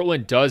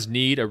 Portland does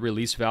need a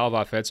release valve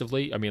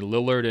offensively. I mean,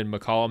 Lillard and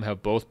McCollum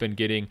have both been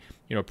getting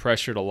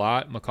pressured a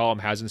lot. McCollum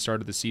hasn't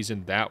started the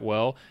season that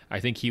well. I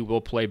think he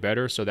will play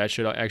better, so that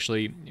should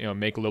actually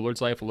make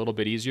Lillard's life a little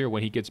bit easier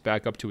when he gets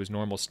back up to his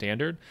normal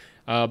standard.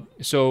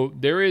 So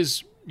there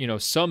is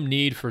some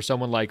need for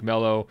someone like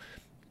Melo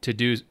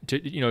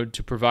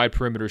to provide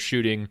perimeter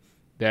shooting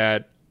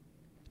that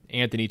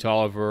Anthony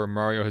Tolliver,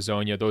 Mario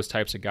Hezonja, those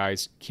types of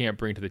guys can't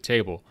bring to the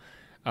table.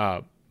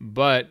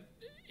 But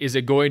is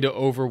it going to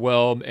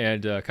overwhelm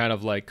and kind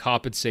of like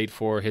compensate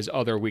for his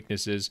other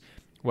weaknesses,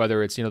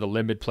 whether it's the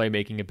limited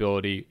playmaking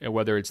ability, and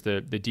whether it's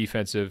the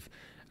defensive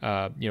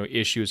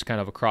issues kind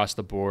of across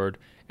the board,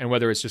 and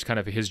whether it's just kind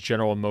of his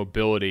general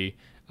mobility?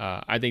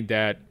 I think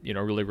that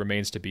really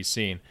remains to be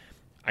seen.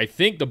 I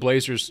think the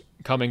Blazers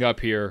coming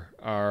up here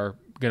are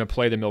going to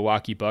play the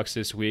Milwaukee Bucks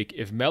this week.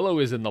 If Melo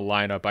is in the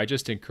lineup, I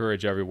just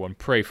encourage everyone,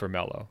 pray for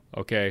Melo,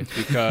 okay?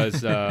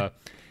 Because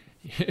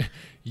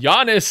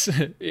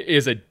Giannis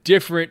is a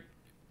different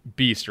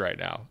beast right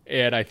now,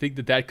 and I think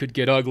that could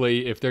get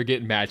ugly if they're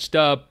getting matched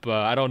up.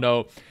 I don't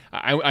know.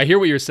 I hear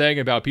what you're saying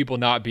about people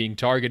not being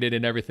targeted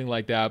and everything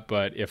like that,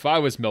 but if I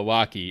was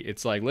Milwaukee,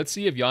 it's like, let's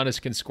see if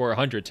Giannis can score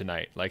 100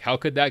 tonight. Like, how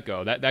could that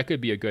go? That could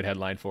be a good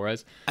headline for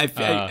us. I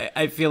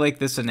feel like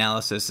this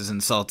analysis is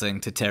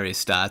insulting to Terry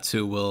Stotts,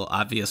 who will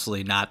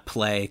obviously not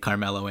play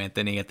Carmelo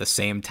Anthony at the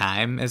same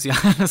time as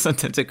Giannis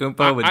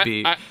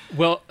Antetokounmpo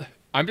Well,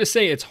 I'm just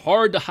saying it's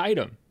hard to hide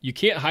him. You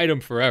can't hide him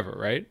forever,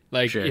 right?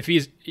 Like, sure. if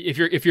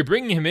you're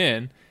bringing him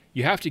in,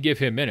 you have to give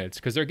him minutes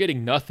because they're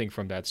getting nothing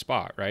from that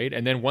spot, right?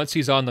 And then once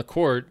he's on the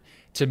court,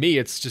 to me,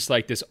 it's just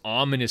like this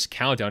ominous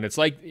countdown. It's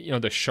like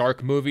the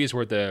shark movies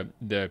where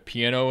the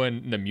piano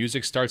and the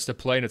music starts to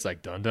play, and it's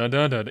like dun dun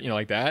dun dun,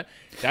 like that.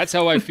 That's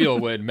how I feel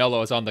when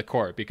Melo is on the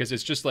court, because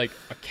it's just like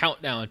a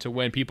countdown to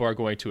when people are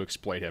going to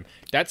exploit him.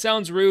 That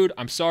sounds rude.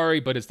 I'm sorry,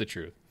 but it's the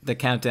truth. The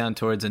countdown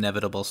towards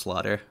inevitable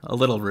slaughter. A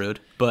little rude,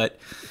 but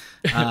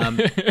but I'm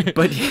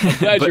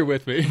glad you're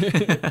with me.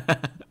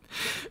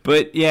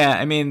 But yeah,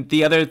 I mean,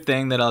 the other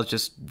thing that I'll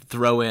just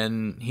throw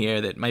in here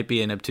that might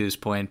be an obtuse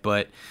point,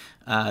 but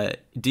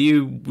do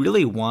you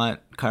really want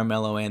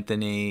Carmelo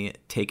Anthony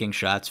taking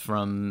shots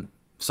from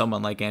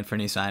someone like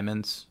Anthony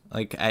Simons?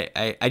 Like,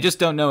 I just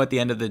don't know at the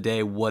end of the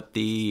day what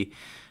the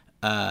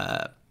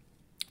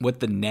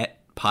net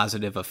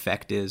positive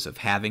effect is of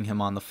having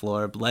him on the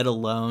floor, let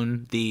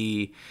alone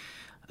the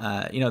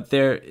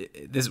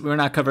we're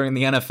not covering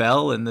the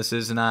NFL, and this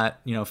is not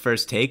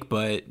First Take,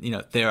 but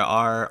there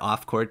are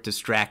off-court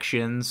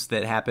distractions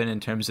that happen in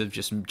terms of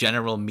just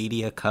general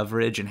media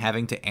coverage and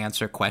having to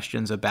answer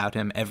questions about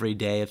him every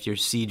day. If you're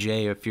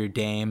CJ, or if you're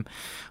Dame,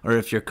 or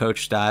if you're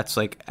Coach Stotts,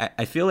 like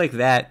I feel like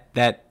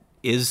that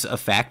is a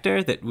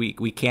factor that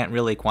we can't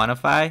really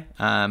quantify.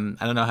 I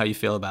don't know how you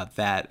feel about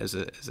that as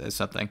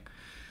something.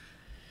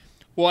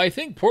 Well, I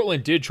think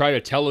Portland did try to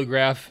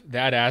telegraph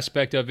that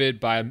aspect of it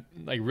by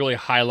like really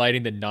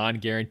highlighting the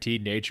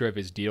non-guaranteed nature of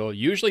his deal.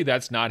 Usually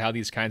that's not how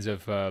these kinds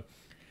of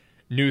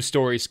news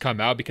stories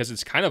come out, because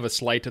it's kind of a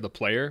slight to the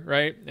player,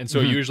 right? And so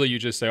usually you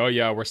just say, oh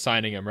yeah, we're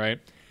signing him, right?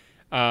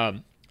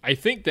 I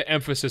think the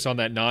emphasis on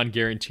that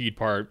non-guaranteed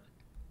part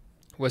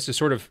was to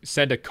sort of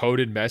send a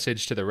coded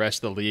message to the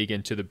rest of the league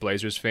and to the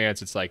Blazers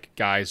fans. It's like,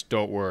 guys,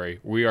 don't worry.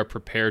 We are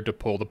prepared to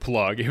pull the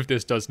plug if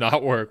this does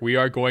not work. We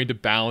are going to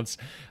bounce.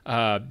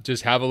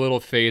 Just have a little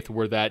faith.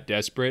 We're that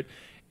desperate.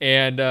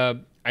 And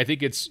I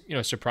think it's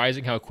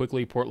surprising how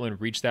quickly Portland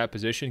reached that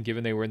position,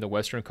 given they were in the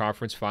Western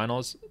Conference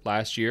Finals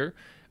last year.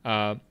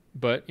 But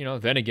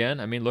then again,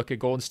 I mean, look at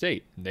Golden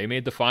State. They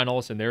made the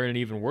finals, and they're in an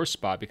even worse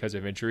spot because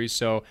of injuries.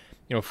 So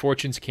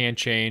fortunes can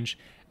change.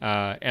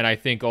 And I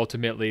think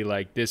ultimately,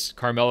 like, this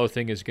Carmelo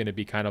thing is going to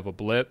be kind of a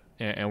blip,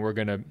 and we're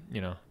going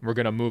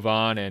to move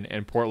on.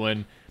 And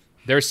Portland,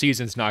 their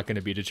season's not going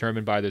to be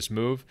determined by this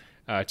move.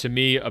 To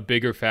me, a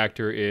bigger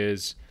factor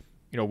is,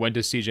 when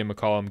does CJ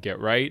McCollum get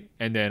right?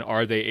 And then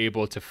are they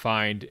able to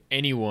find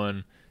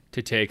anyone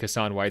to take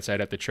Hassan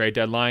Whiteside at the trade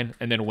deadline?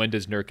 And then when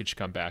does Nurkic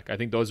come back? I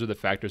think those are the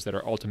factors that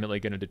are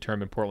ultimately going to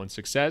determine Portland's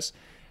success.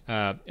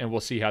 And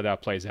we'll see how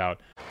that plays out.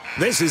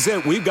 This is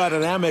it. We've got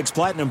an Amex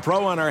Platinum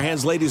Pro on our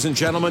hands, ladies and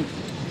gentlemen.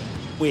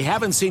 We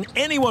haven't seen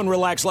anyone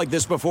relax like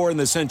this before in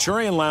the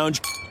Centurion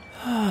Lounge.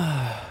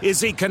 Is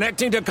he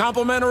connecting to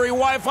complimentary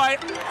Wi-Fi?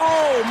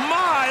 Oh,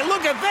 my.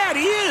 Look at that.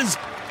 He is.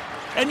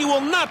 And you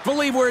will not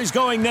believe where he's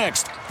going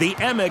next. The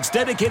Amex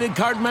dedicated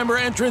card member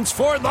entrance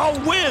for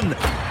the win.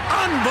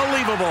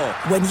 Unbelievable.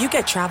 When you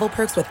get travel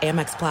perks with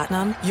Amex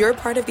Platinum, you're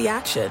part of the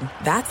action.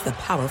 That's the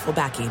powerful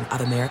backing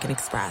of American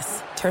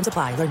Express. Terms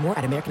apply. Learn more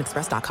at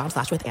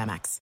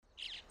americanexpress.com/withAmex.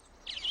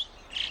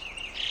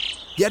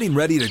 Getting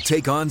ready to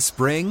take on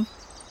spring?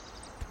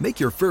 Make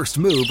your first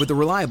move with the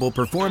reliable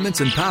performance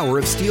and power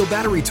of Steel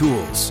battery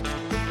tools.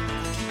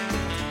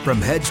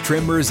 From hedge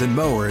trimmers and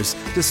mowers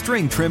to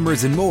string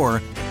trimmers and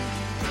more,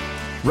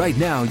 right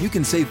now you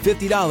can save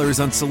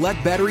 $50 on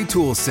select battery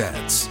tool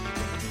sets.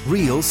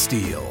 Real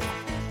Steel.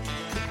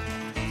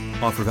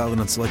 Offer valid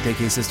on select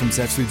AK system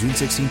sets through June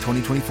 16,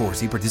 2024.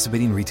 See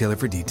participating retailer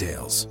for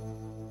details.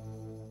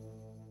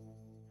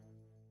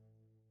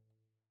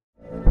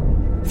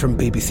 From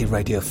BBC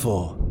Radio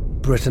 4,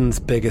 Britain's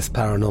biggest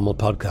paranormal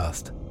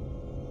podcast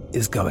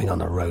is going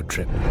on a road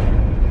trip.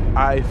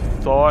 I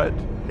thought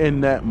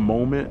in that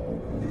moment,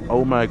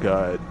 oh my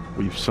God,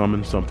 we've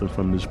summoned something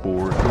from this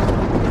board.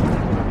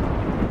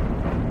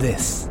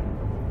 This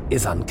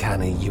is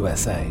Uncanny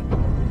USA.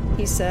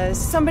 He says,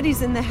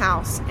 somebody's in the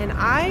house, and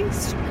I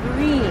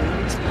screamed.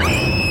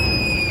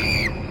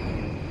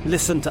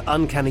 Listen to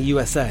Uncanny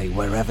USA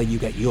wherever you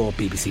get your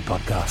BBC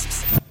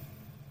podcasts,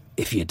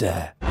 if you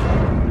dare.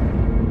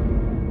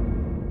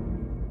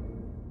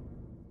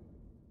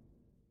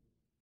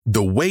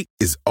 The wait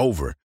is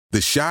over.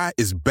 The Chi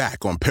is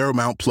back on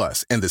Paramount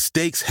Plus, and the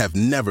stakes have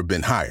never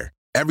been higher.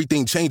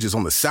 Everything changes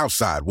on the South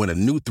Side when a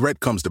new threat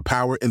comes to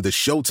power in the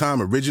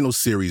Showtime original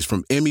series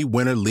from Emmy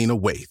winner Lena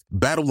Waithe.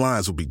 Battle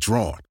lines will be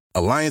drawn,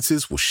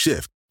 alliances will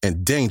shift,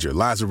 and danger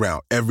lies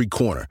around every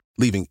corner,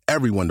 leaving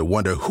everyone to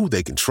wonder who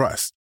they can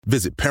trust.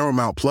 Visit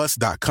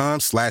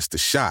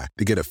ParamountPlus.com/The Chi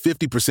to get a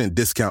 50%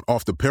 discount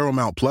off the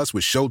Paramount Plus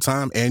with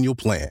Showtime annual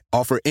plan.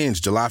 Offer ends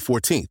July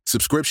 14th.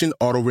 Subscription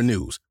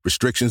auto-renews.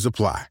 Restrictions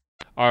apply.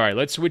 All right,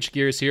 let's switch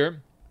gears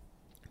here,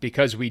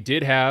 because we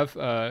did have,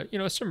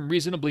 some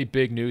reasonably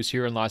big news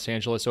here in Los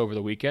Angeles over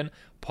the weekend.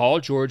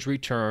 Paul George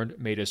returned,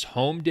 made his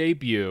home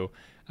debut.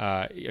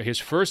 His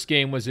first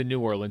game was in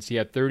New Orleans. He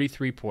had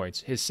 33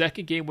 points. His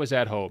second game was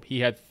at home. He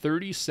had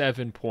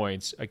 37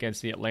 points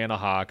against the Atlanta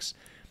Hawks.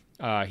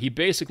 He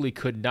basically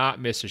could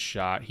not miss a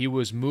shot. He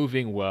was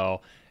moving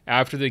well.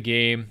 After the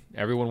game,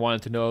 everyone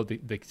wanted to know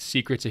the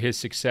secret to his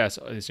success,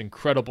 his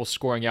incredible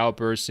scoring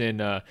outbursts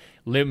in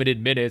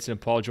limited minutes.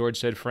 And Paul George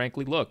said,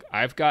 frankly, look,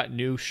 I've got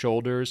new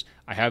shoulders.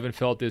 I haven't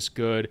felt this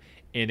good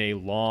in a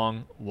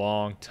long,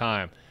 long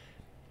time.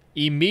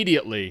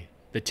 Immediately,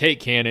 the take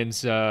cannons,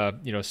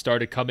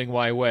 started coming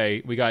my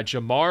way. We got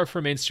Jamar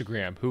from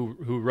Instagram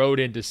who wrote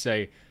in to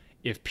say,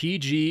 if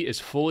PG is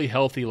fully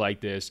healthy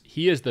like this,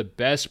 he is the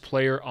best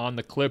player on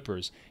the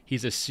Clippers.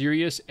 He's a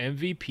serious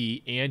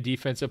MVP and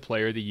Defensive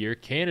Player of the Year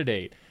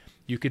candidate.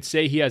 You could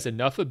say he has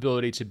enough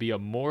ability to be a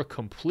more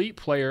complete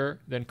player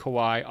than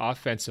Kawhi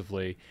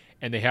offensively,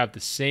 and they have the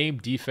same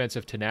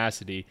defensive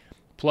tenacity.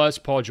 Plus,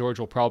 Paul George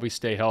will probably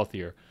stay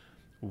healthier.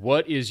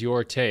 What is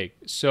your take?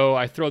 So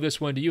I throw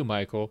this one to you,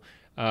 Michael.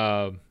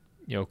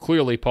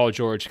 Clearly Paul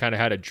George kind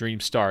of had a dream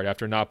start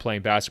after not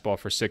playing basketball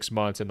for 6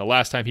 months, and the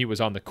last time he was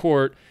on the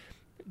court,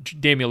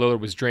 Damian Lillard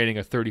was draining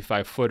a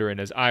 35-footer in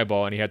his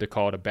eyeball, and he had to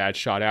call it a bad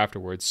shot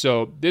afterwards.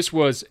 So this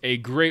was a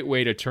great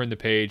way to turn the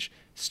page,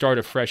 start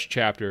a fresh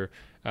chapter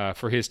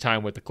for his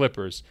time with the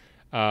Clippers.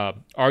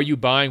 Are you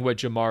buying what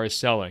Jamar is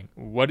selling?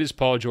 What is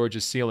Paul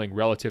George's ceiling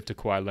relative to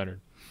Kawhi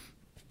Leonard?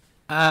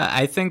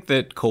 I think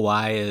that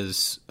Kawhi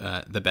is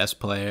the best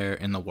player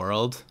in the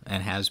world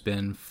and has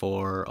been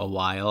for a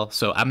while.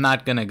 So I'm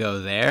not going to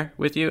go there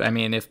with you. I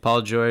mean, if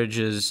Paul George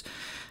is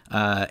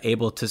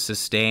able to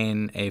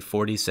sustain a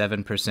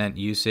 47%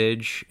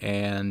 usage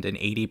and an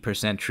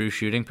 80% true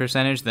shooting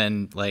percentage,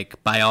 then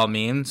by all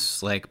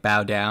means,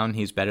 bow down.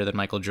 He's better than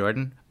Michael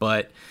Jordan.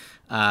 But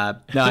no,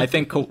 I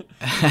think Kawhi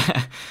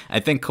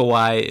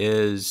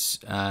is.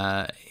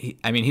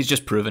 He's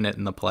just proven it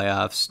in the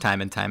playoffs time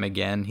and time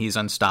again. He's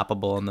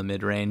unstoppable in the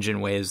mid range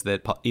in ways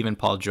that even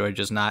Paul George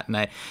is not.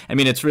 And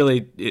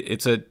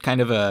it's a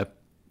kind of a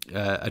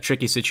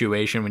tricky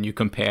situation when you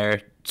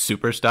compare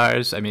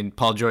superstars. I mean,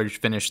 Paul George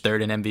finished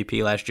third in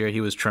MVP last year. He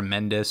was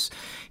tremendous.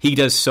 He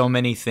does so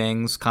many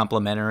things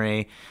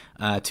complementary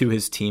to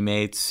his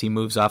teammates. He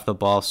moves off the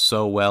ball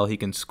so well. He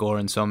can score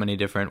in so many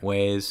different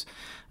ways.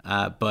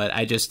 But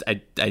I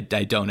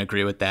don't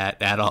agree with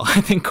that at all.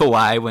 I think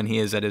Kawhi, when he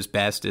is at his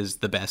best, is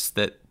the best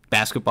that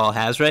basketball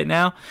has right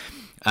now.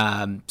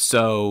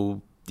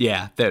 So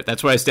yeah,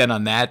 that's where I stand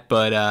on that.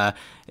 But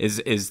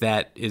is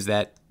that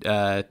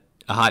a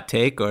hot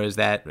take, or is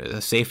that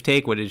a safe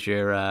take? What is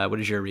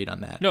your read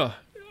on that? No,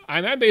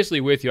 I'm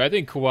basically with you. I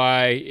think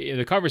Kawhi, in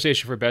the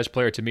conversation for best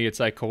player, to me, it's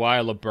like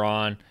Kawhi,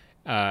 LeBron,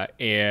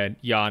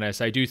 and Giannis.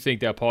 I do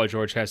think that Paul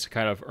George has to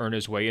kind of earn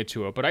his way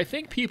into it. But I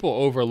think people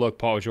overlook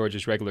Paul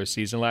George's regular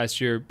season last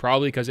year,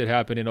 probably because it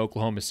happened in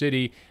Oklahoma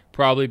City,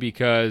 probably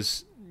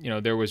because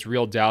there was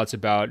real doubts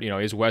about,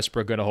 is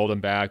Westbrook going to hold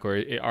him back,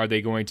 or are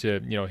they going to,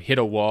 hit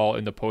a wall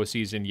in the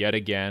postseason yet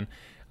again?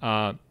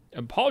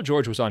 And Paul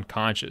George was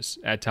unconscious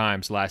at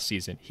times last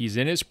season. He's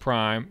in his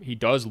prime. He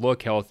does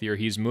look healthier.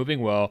 He's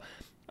moving well.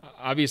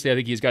 Obviously, I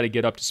think he's got to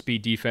get up to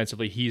speed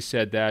defensively. He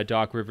said that.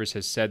 Doc Rivers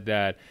has said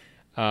that.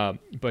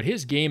 But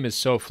his game is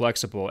so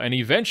flexible. And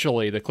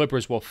eventually, the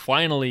Clippers will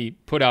finally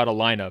put out a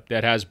lineup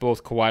that has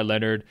both Kawhi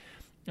Leonard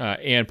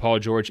and Paul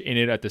George in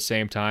it at the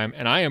same time.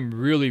 And I am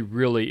really,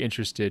 really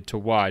interested to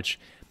watch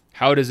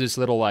how does this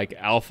little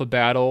alpha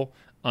battle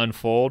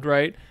unfold,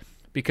 right?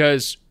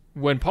 Because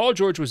when Paul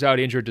George was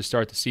out injured to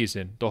start the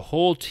season, the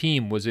whole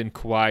team was in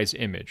Kawhi's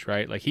image,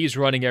 right? He's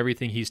running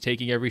everything. He's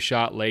taking every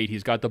shot late.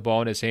 He's got the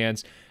ball in his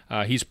hands.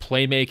 He's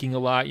playmaking a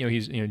lot.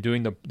 He's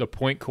doing the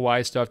point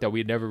Kawhi stuff that we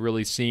had never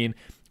really seen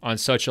on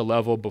such a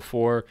level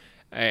before.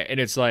 And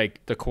it's like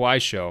the Kawhi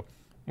show.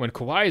 When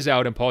Kawhi is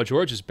out and Paul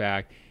George is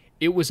back,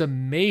 it was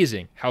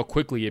amazing how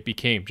quickly it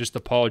became just the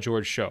Paul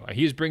George show.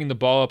 He's bringing the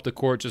ball up the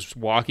court, just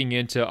walking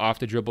into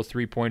off-the-dribble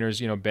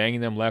three-pointers,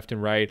 banging them left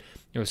and right,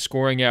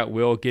 scoring at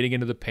will, getting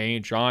into the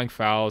paint, drawing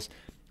fouls,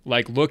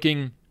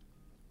 looking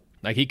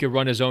like he could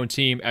run his own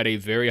team at a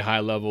very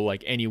high level,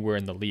 anywhere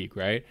in the league,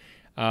 right?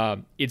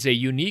 It's a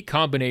unique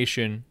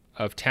combination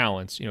of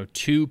talents,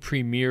 two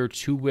premier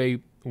two-way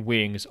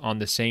wings on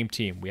the same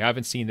team. We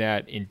haven't seen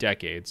that in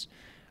decades.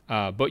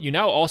 But you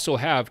now also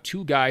have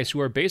two guys who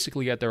are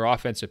basically at their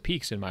offensive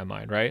peaks in my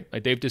mind, right?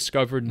 They've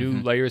discovered new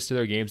layers to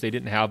their games they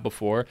didn't have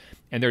before,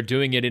 and they're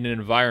doing it in an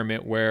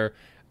environment where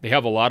they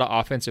have a lot of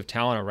offensive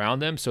talent around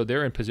them, so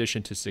they're in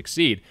position to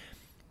succeed.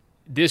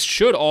 This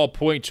should all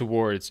point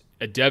towards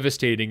a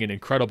devastating and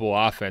incredible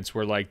offense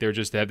where they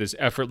have this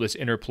effortless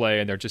interplay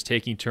and they're just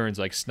taking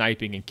turns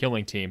sniping and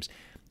killing teams.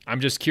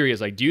 I'm just curious,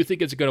 do you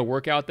think it's going to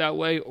work out that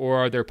way, or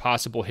are there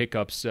possible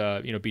hiccups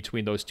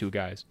between those two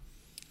guys?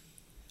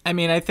 I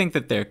mean, I think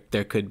that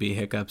there could be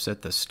hiccups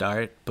at the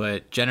start,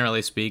 but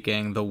generally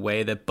speaking, the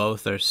way that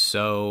both are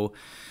so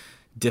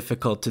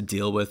difficult to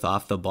deal with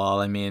off the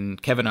ball. I mean,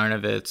 Kevin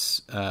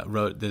Arnovitz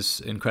wrote this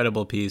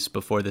incredible piece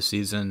before the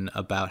season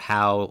about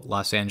how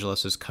Los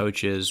Angeles'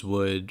 coaches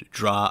would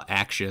draw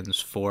actions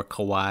for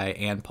Kawhi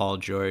and Paul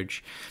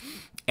George.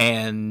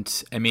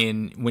 And I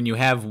mean, when you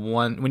have you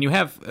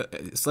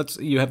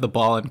have the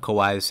ball in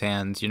Kawhi's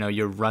hands,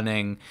 you're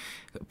running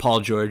Paul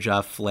George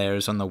off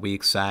flares on the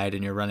weak side,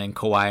 and you're running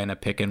Kawhi in a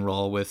pick and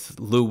roll with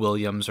Lou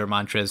Williams or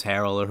Montrezl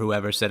Harrell or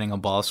whoever setting a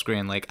ball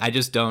screen. I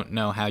just don't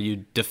know how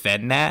you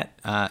defend that.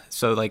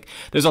 So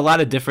there's a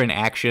lot of different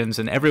actions,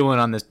 and everyone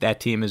on that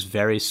team is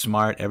very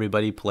smart.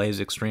 Everybody plays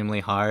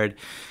extremely hard.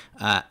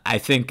 I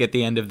think at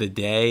the end of the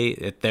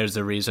day, there's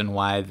a reason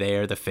why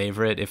they're the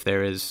favorite, if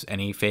there is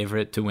any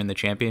favorite to win the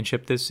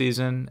championship this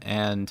season.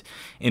 And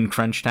in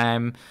crunch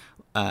time,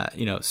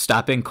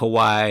 stopping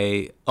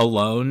Kawhi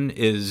alone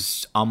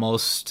is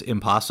almost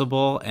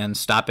impossible, and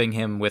stopping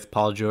him with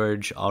Paul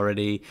George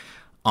already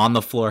on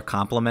the floor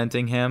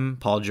complimenting him,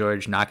 Paul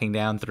George knocking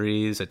down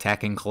threes,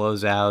 attacking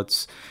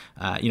closeouts.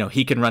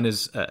 He can run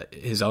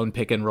his own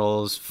pick and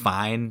rolls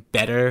fine,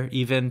 better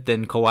even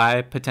than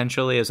Kawhi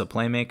potentially as a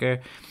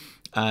playmaker.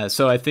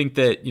 So I think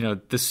that,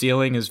 the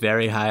ceiling is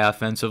very high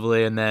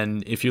offensively. And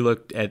then if you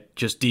look at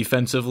just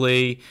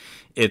defensively,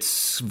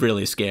 it's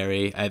really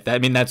scary. I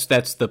mean, that's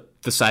the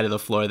side of the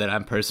floor that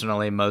I'm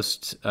personally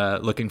most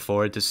looking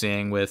forward to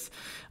seeing with,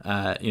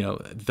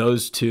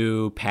 those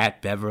two,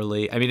 Pat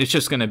Beverly. I mean, it's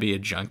just going to be a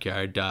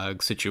junkyard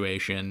dog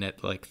situation at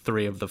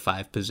 3 of the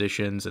 5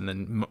 positions. And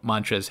then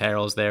Montrezl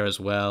Harrell's there as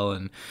well.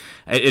 And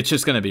it's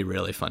just going to be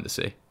really fun to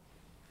see.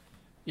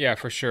 Yeah,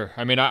 for sure.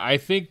 I mean, I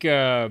think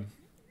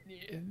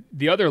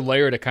the other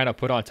layer to kind of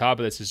put on top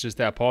of this is just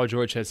that Paul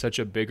George has such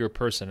a bigger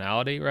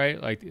personality,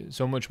 right?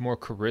 So much more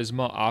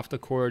charisma off the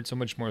court, so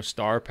much more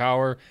star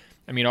power.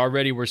 I mean,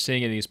 already we're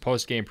seeing in these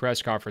post-game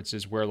press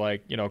conferences where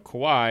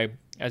Kawhi,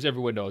 as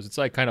everyone knows, it's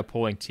kind of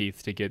pulling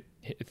teeth to get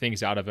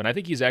things out of it. And I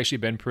think he's actually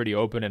been pretty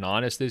open and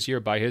honest this year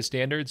by his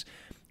standards,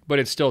 but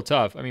it's still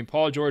tough. I mean,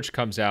 Paul George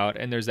comes out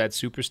and there's that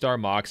superstar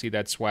moxie,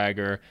 that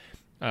swagger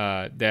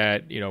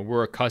that,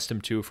 we're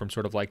accustomed to from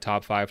sort of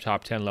top 5,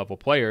 top 10 level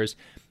players.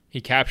 He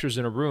captures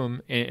in a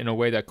room in a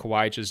way that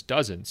Kawhi just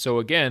doesn't. So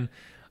again,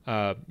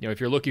 if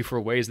you're looking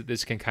for ways that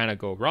this can kind of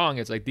go wrong,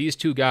 it's these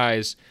two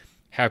guys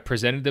have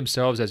presented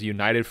themselves as a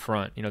united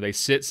front. They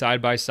sit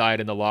side by side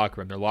in the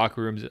locker room.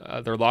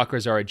 Their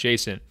lockers are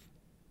adjacent.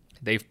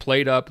 They've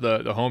played up the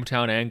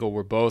hometown angle.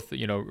 We're both,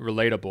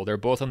 relatable. They're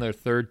both on their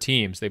third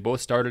teams. They both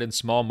started in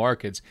small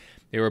markets.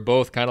 They were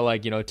both kind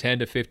of 10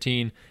 to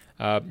 15,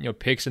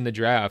 picks in the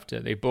draft.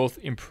 They both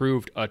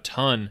improved a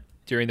ton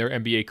during their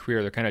NBA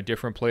career. They're kind of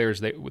different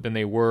players than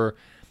they were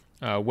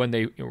when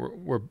they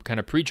were kind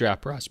of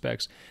pre-draft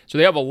prospects. So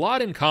they have a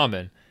lot in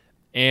common,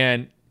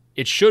 and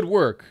it should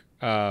work.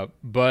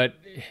 But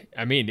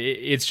I mean,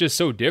 it's just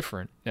so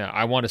different.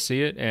 I want to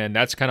see it, and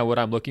that's kind of what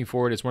I'm looking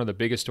forward to. It's one of the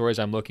biggest stories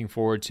I'm looking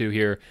forward to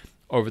here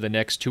over the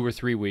next 2 or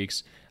 3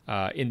 weeks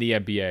in the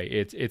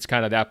NBA. It's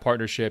kind of that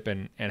partnership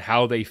and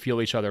how they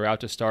feel each other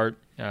out to start,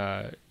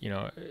 their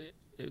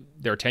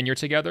tenure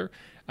together,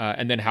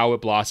 and then how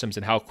it blossoms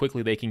and how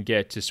quickly they can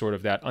get to sort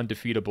of that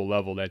undefeatable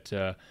level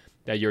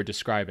that you're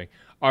describing.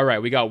 All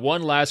right, we got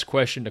one last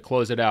question to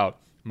close it out.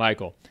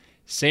 Michael,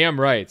 Sam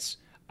writes,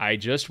 I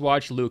just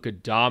watched Luka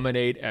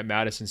dominate at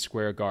Madison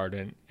Square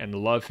Garden and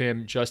love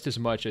him just as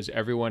much as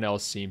everyone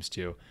else seems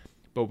to.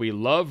 But we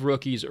love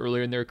rookies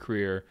earlier in their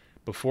career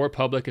before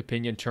public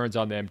opinion turns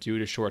on them due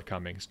to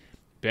shortcomings.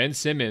 Ben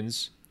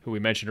Simmons, who we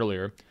mentioned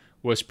earlier,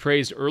 was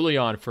praised early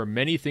on for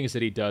many things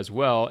that he does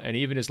well, and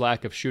even his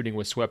lack of shooting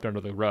was swept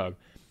under the rug.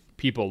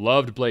 People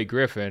loved Blake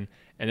Griffin,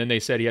 and then they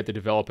said he had to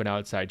develop an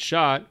outside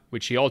shot,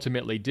 which he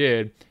ultimately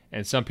did,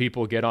 and some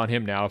people get on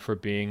him now for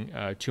being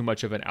too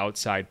much of an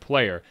outside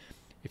player.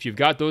 If you've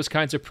got those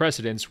kinds of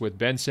precedents with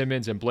Ben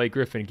Simmons and Blake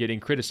Griffin getting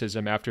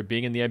criticism after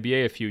being in the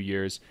NBA a few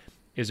years,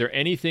 is there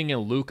anything in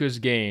Luka's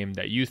game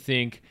that you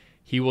think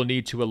he will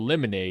need to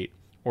eliminate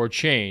or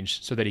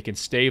change so that he can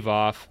stave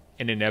off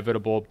an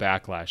inevitable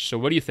backlash? So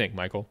what do you think,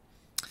 Michael?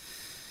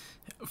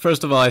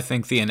 First of all, I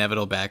think the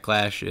inevitable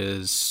backlash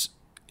is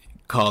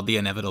called the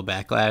inevitable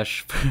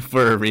backlash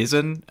for a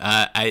reason.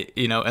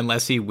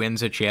 Unless he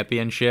wins a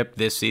championship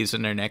this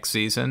season or next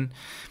season,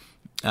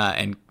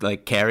 and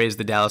like carries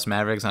the Dallas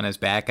Mavericks on his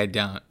back,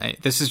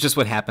 this is just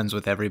what happens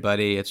with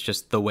everybody. It's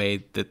just the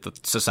way that the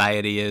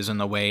society is and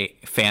the way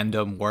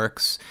fandom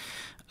works.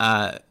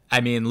 Luka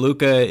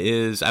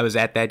I was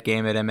at that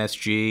game at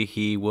MSG.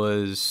 He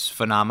was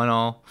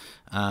phenomenal.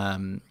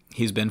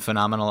 He's been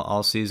phenomenal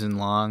all season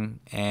long.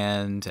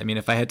 And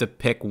if I had to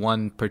pick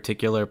one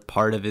particular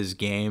part of his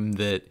game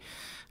that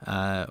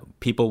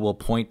people will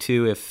point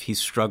to if he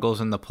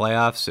struggles in the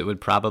playoffs, it would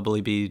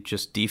probably be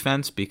just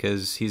defense,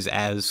 because he's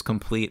as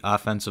complete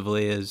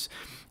offensively as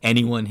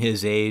anyone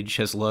his age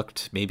has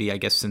looked, maybe, I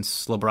guess,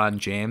 since LeBron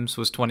James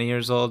was 20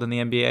 years old in the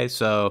NBA.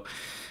 So,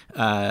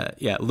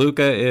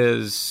 Luka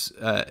is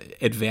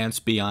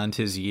advanced beyond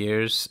his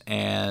years,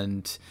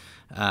 and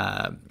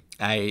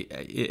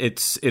it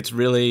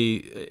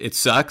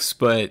sucks,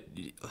 but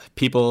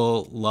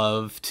people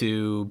love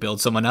to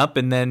build someone up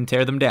and then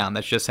tear them down.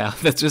 That's just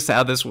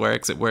how this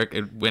works.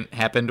 It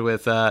happened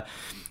with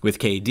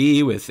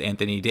KD, with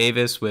Anthony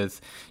Davis,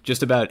 with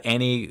just about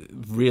any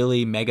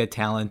really mega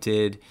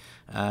talented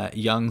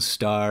young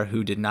star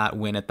who did not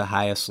win at the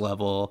highest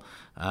level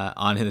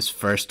on his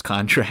first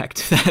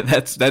contract.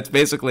 That's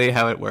basically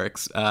how it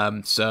works.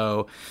 There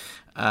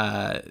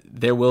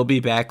will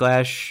be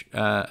backlash,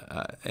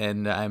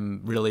 and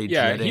I'm really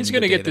dreading he's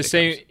going to get the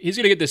same. He's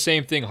going to get the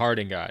same thing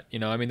Harden got.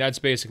 That's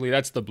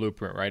the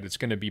blueprint, right? It's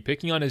going to be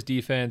picking on his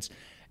defense,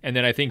 and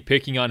then I think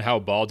picking on how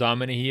ball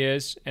dominant he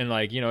is, and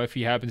if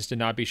he happens to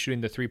not be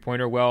shooting the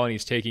 3-pointer well, and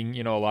he's taking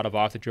a lot of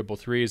off the dribble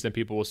threes, then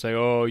people will say,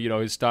 oh,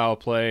 his style of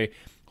play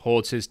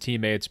holds his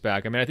teammates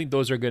back. I think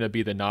those are going to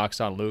be the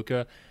knocks on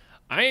Luka.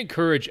 I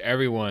encourage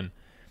everyone.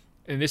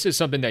 And this is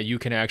something that you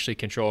can actually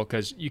control,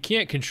 because you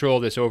can't control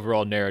this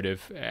overall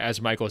narrative, as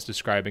Michael is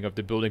describing, of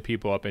the building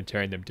people up and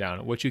tearing them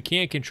down. What you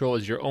can control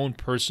is your own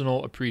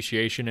personal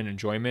appreciation and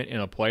enjoyment in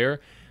a player.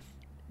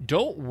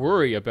 Don't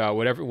worry about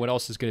what everyone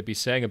else is going to be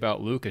saying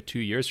about Luka 2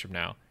 years from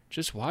now.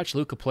 Just watch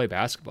Luka play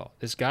basketball.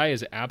 This guy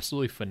is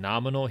absolutely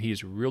phenomenal.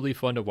 He's really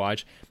fun to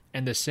watch.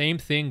 And the same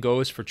thing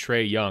goes for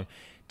Trae Young.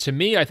 To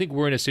me, I think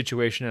we're in a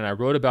situation, and I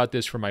wrote about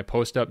this for my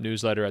post-up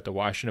newsletter at the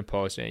Washington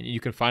Post, and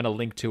you can find a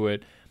link to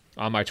it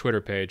on my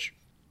Twitter page.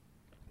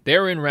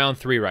 They're in round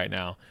 3 right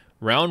now.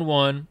 Round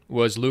 1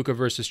 was Luka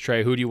versus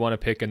Trae. Who do you want to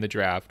pick in the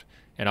draft?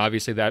 And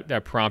obviously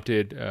that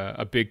prompted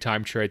a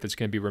big-time trade that's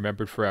going to be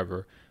remembered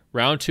forever.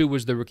 Round 2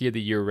 was the Rookie of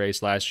the Year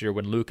race last year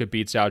when Luka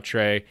beats out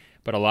Trae,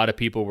 but a lot of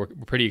people were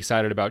pretty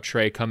excited about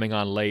Trae coming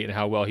on late and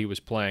how well he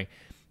was playing.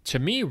 To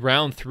me,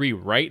 round 3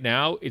 right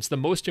now, it's the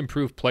most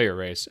improved player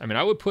race.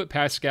 I would put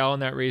Pascal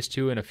in that race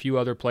too, and a few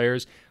other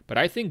players, but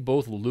I think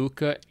both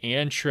Luka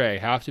and Trae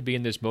have to be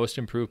in this most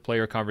improved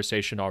player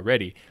conversation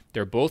already.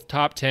 They're both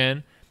top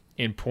 10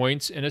 in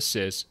points and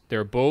assists.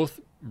 They're both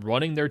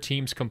running their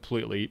teams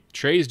completely.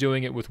 Trae's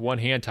doing it with one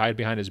hand tied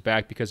behind his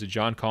back because of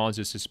John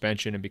Collins'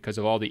 suspension and because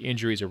of all the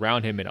injuries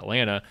around him in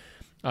Atlanta.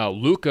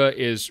 Luka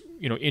is,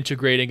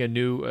 integrating a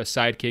new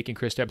sidekick in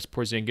Kristaps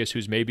Porzingis,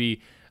 who's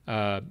maybe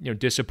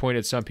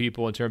disappointed some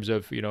people in terms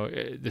of,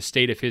 the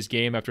state of his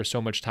game after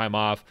so much time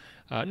off,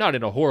 not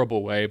in a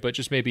horrible way, but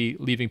just maybe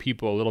leaving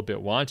people a little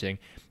bit wanting.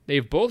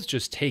 They've both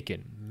just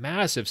taken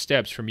massive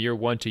steps from year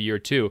 1 to year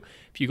 2.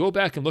 If you go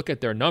back and look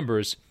at their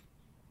numbers,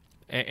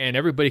 and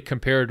everybody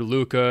compared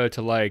Luka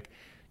to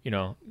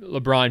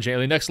LeBron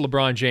James, next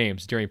LeBron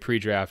James during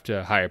pre-draft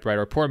hype, right?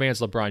 Or poor man's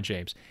LeBron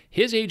James.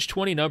 His age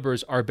 20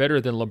 numbers are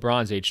better than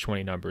LeBron's age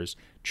 20 numbers.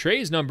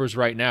 Trey's numbers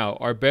right now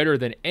are better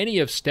than any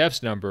of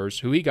Steph's numbers,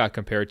 who he got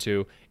compared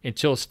to,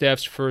 until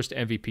Steph's first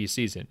MVP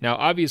season. Now,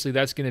 obviously,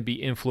 that's going to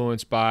be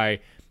influenced by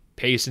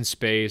pace and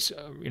space,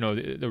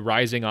 the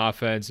rising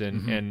offense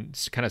and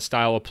kind of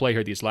style of play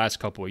here these last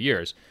couple of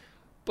years.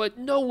 But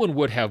no one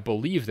would have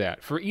believed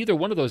that for either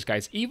one of those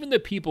guys. Even the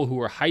people who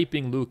were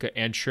hyping Luka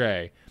and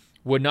Trey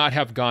would not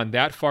have gone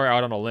that far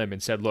out on a limb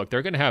and said, look,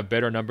 they're going to have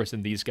better numbers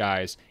than these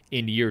guys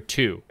in year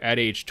 2 at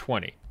age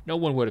 20. No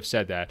one would have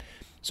said that.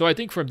 So I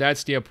think from that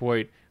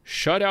standpoint,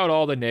 shut out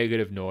all the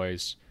negative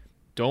noise.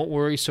 Don't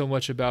worry so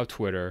much about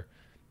Twitter.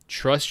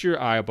 Trust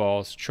your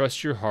eyeballs,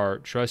 trust your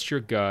heart, trust your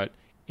gut.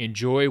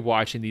 Enjoy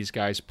watching these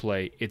guys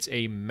play. It's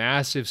a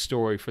massive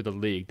story for the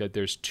league that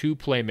there's 2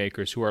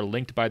 playmakers who are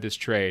linked by this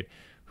trade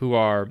who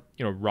are,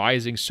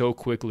 rising so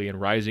quickly and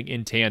rising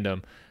in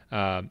tandem.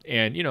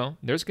 And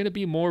there's going to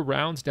be more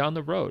rounds down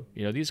the road.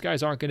 These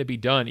guys aren't going to be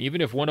done.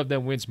 Even if one of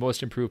them wins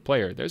Most Improved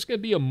Player, there's going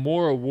to be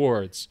more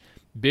awards,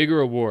 bigger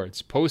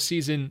awards,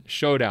 postseason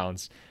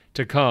showdowns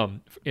to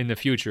come in the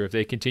future if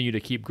they continue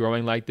to keep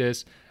growing like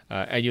this.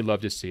 And you'd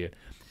love to see it.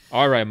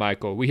 All right,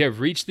 Michael, we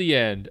have reached the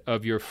end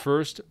of your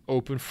first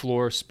open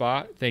floor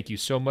spot. Thank you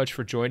so much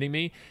for joining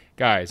me.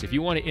 Guys, if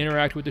you want to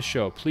interact with the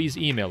show, please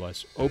email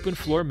us,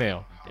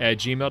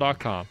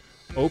 openfloormail@gmail.com,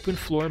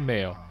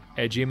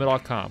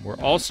 openfloormail@gmail.com. We're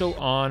also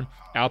on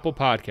Apple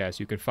Podcasts.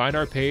 You can find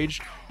our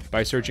page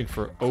by searching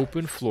for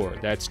Open Floor.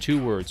 That's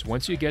 2 words.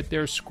 Once you get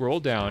there, scroll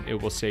down.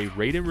 It will say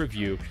rate and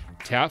review.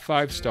 Tap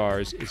 5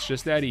 stars. It's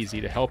just that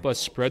easy to help us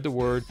spread the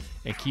word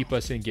and keep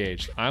us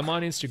engaged. I'm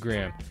on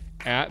Instagram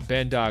at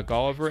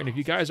Ben.Golliver. And if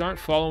you guys aren't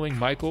following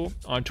Michael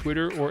on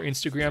Twitter or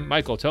Instagram,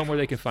 Michael, tell them where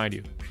they can find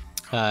you.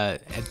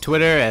 At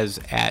Twitter as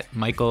at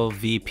Michael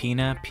V.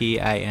 Pina,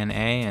 Pina,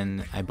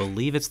 and I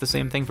believe it's the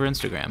same thing for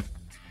Instagram.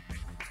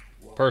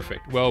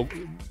 Perfect. Well,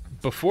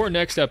 before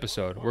next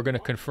episode, we're going to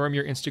confirm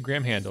your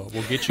Instagram handle.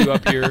 We'll get you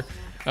up here,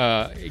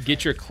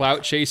 get your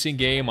clout chasing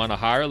game on a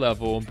higher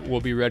level.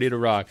 We'll be ready to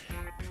rock.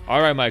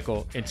 All right,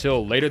 Michael,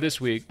 until later this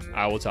week,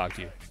 I will talk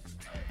to you.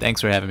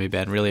 Thanks for having me,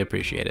 Ben. Really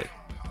appreciate it.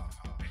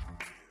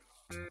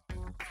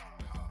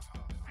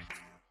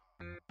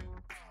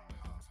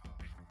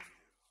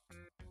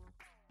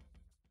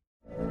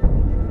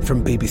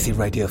 From BBC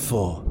Radio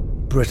 4,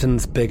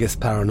 Britain's biggest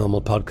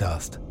paranormal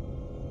podcast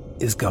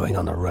is going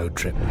on a road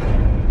trip.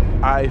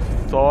 I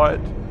thought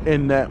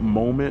in that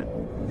moment,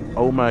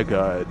 oh my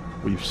God,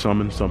 we've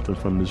summoned something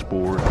from this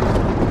board.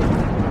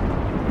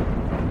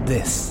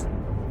 This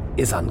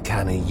is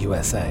Uncanny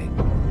USA.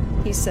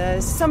 He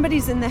says,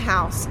 somebody's in the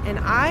house, and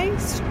I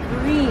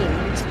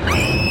screamed.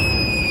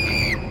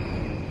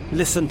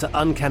 Listen to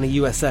Uncanny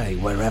USA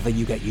wherever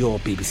you get your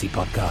BBC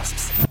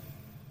podcasts,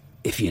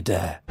 if you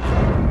dare.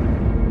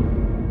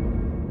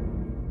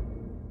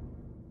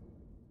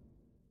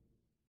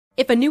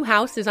 If a new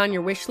house is on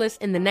your wish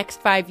list in the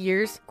next 5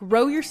 years,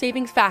 grow your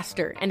savings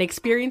faster and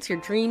experience your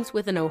dreams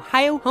with an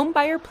Ohio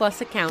Homebuyer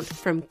Plus account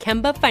from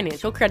Kemba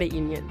Financial Credit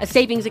Union. A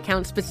savings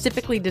account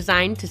specifically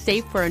designed to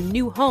save for a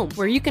new home,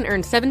 where you can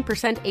earn 7%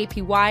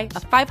 APY,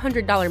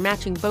 a $500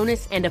 matching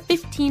bonus, and a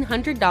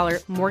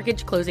 $1,500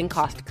 mortgage closing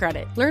cost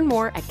credit. Learn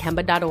more at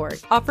Kemba.org.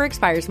 Offer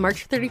expires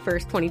March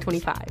 31st,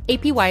 2025.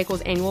 APY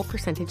equals annual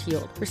percentage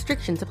yield.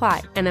 Restrictions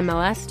apply.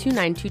 NMLS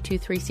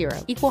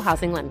 292230. Equal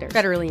housing lender.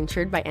 Federally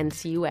insured by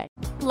NCUA.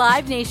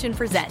 Live Nation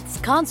presents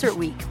Concert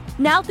Week.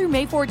 Now through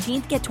May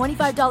 14th, get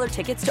 $25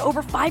 tickets to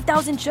over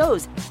 5,000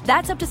 shows.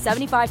 That's up to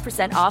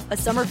 75% off a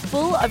summer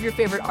full of your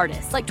favorite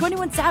artists like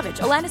 21 Savage,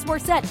 Alanis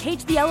Morissette,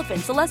 Cage the Elephant,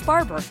 Celeste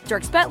Barber,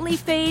 Dierks Bentley,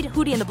 Fade,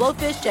 Hootie and the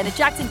Blowfish, Janet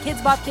Jackson,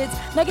 Kidz Bop Kids,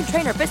 Meghan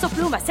Trainor, Peso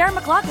Pluma, Sarah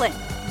McLachlan.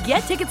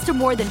 Get tickets to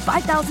more than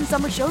 5,000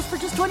 summer shows for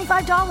just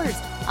 $25.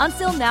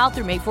 Until now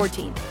through May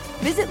 14th.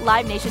 Visit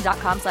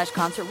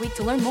LiveNation.com/Concert Week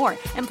to learn more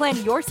and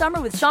plan your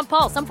summer with Sean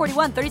Paul, Sum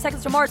 41, 30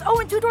 Seconds to Mars,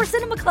 and Two Door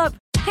Cinema Club.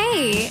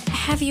 Hey,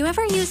 have you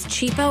ever used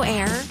Cheapo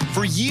Air?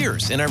 For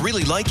years, and I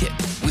really like it.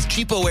 With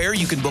Cheapo Air,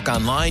 you can book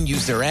online,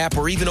 use their app,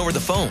 or even over the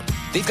phone.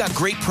 They've got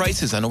great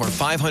prices on over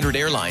 500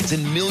 airlines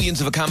and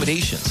millions of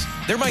accommodations.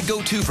 They're my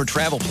go-to for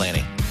travel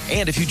planning.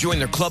 And if you join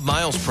their Club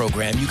Miles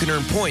program, you can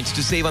earn points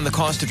to save on the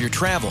cost of your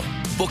travel.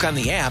 Book on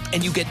the app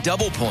and you get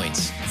double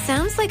points.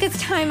 Sounds like it's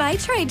time I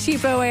tried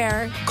Cheapo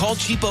Air. Call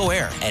Cheapo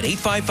Air at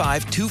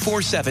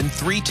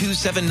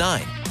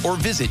 855-247-3279 or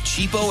visit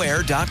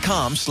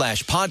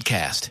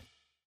cheapoair.com/podcast.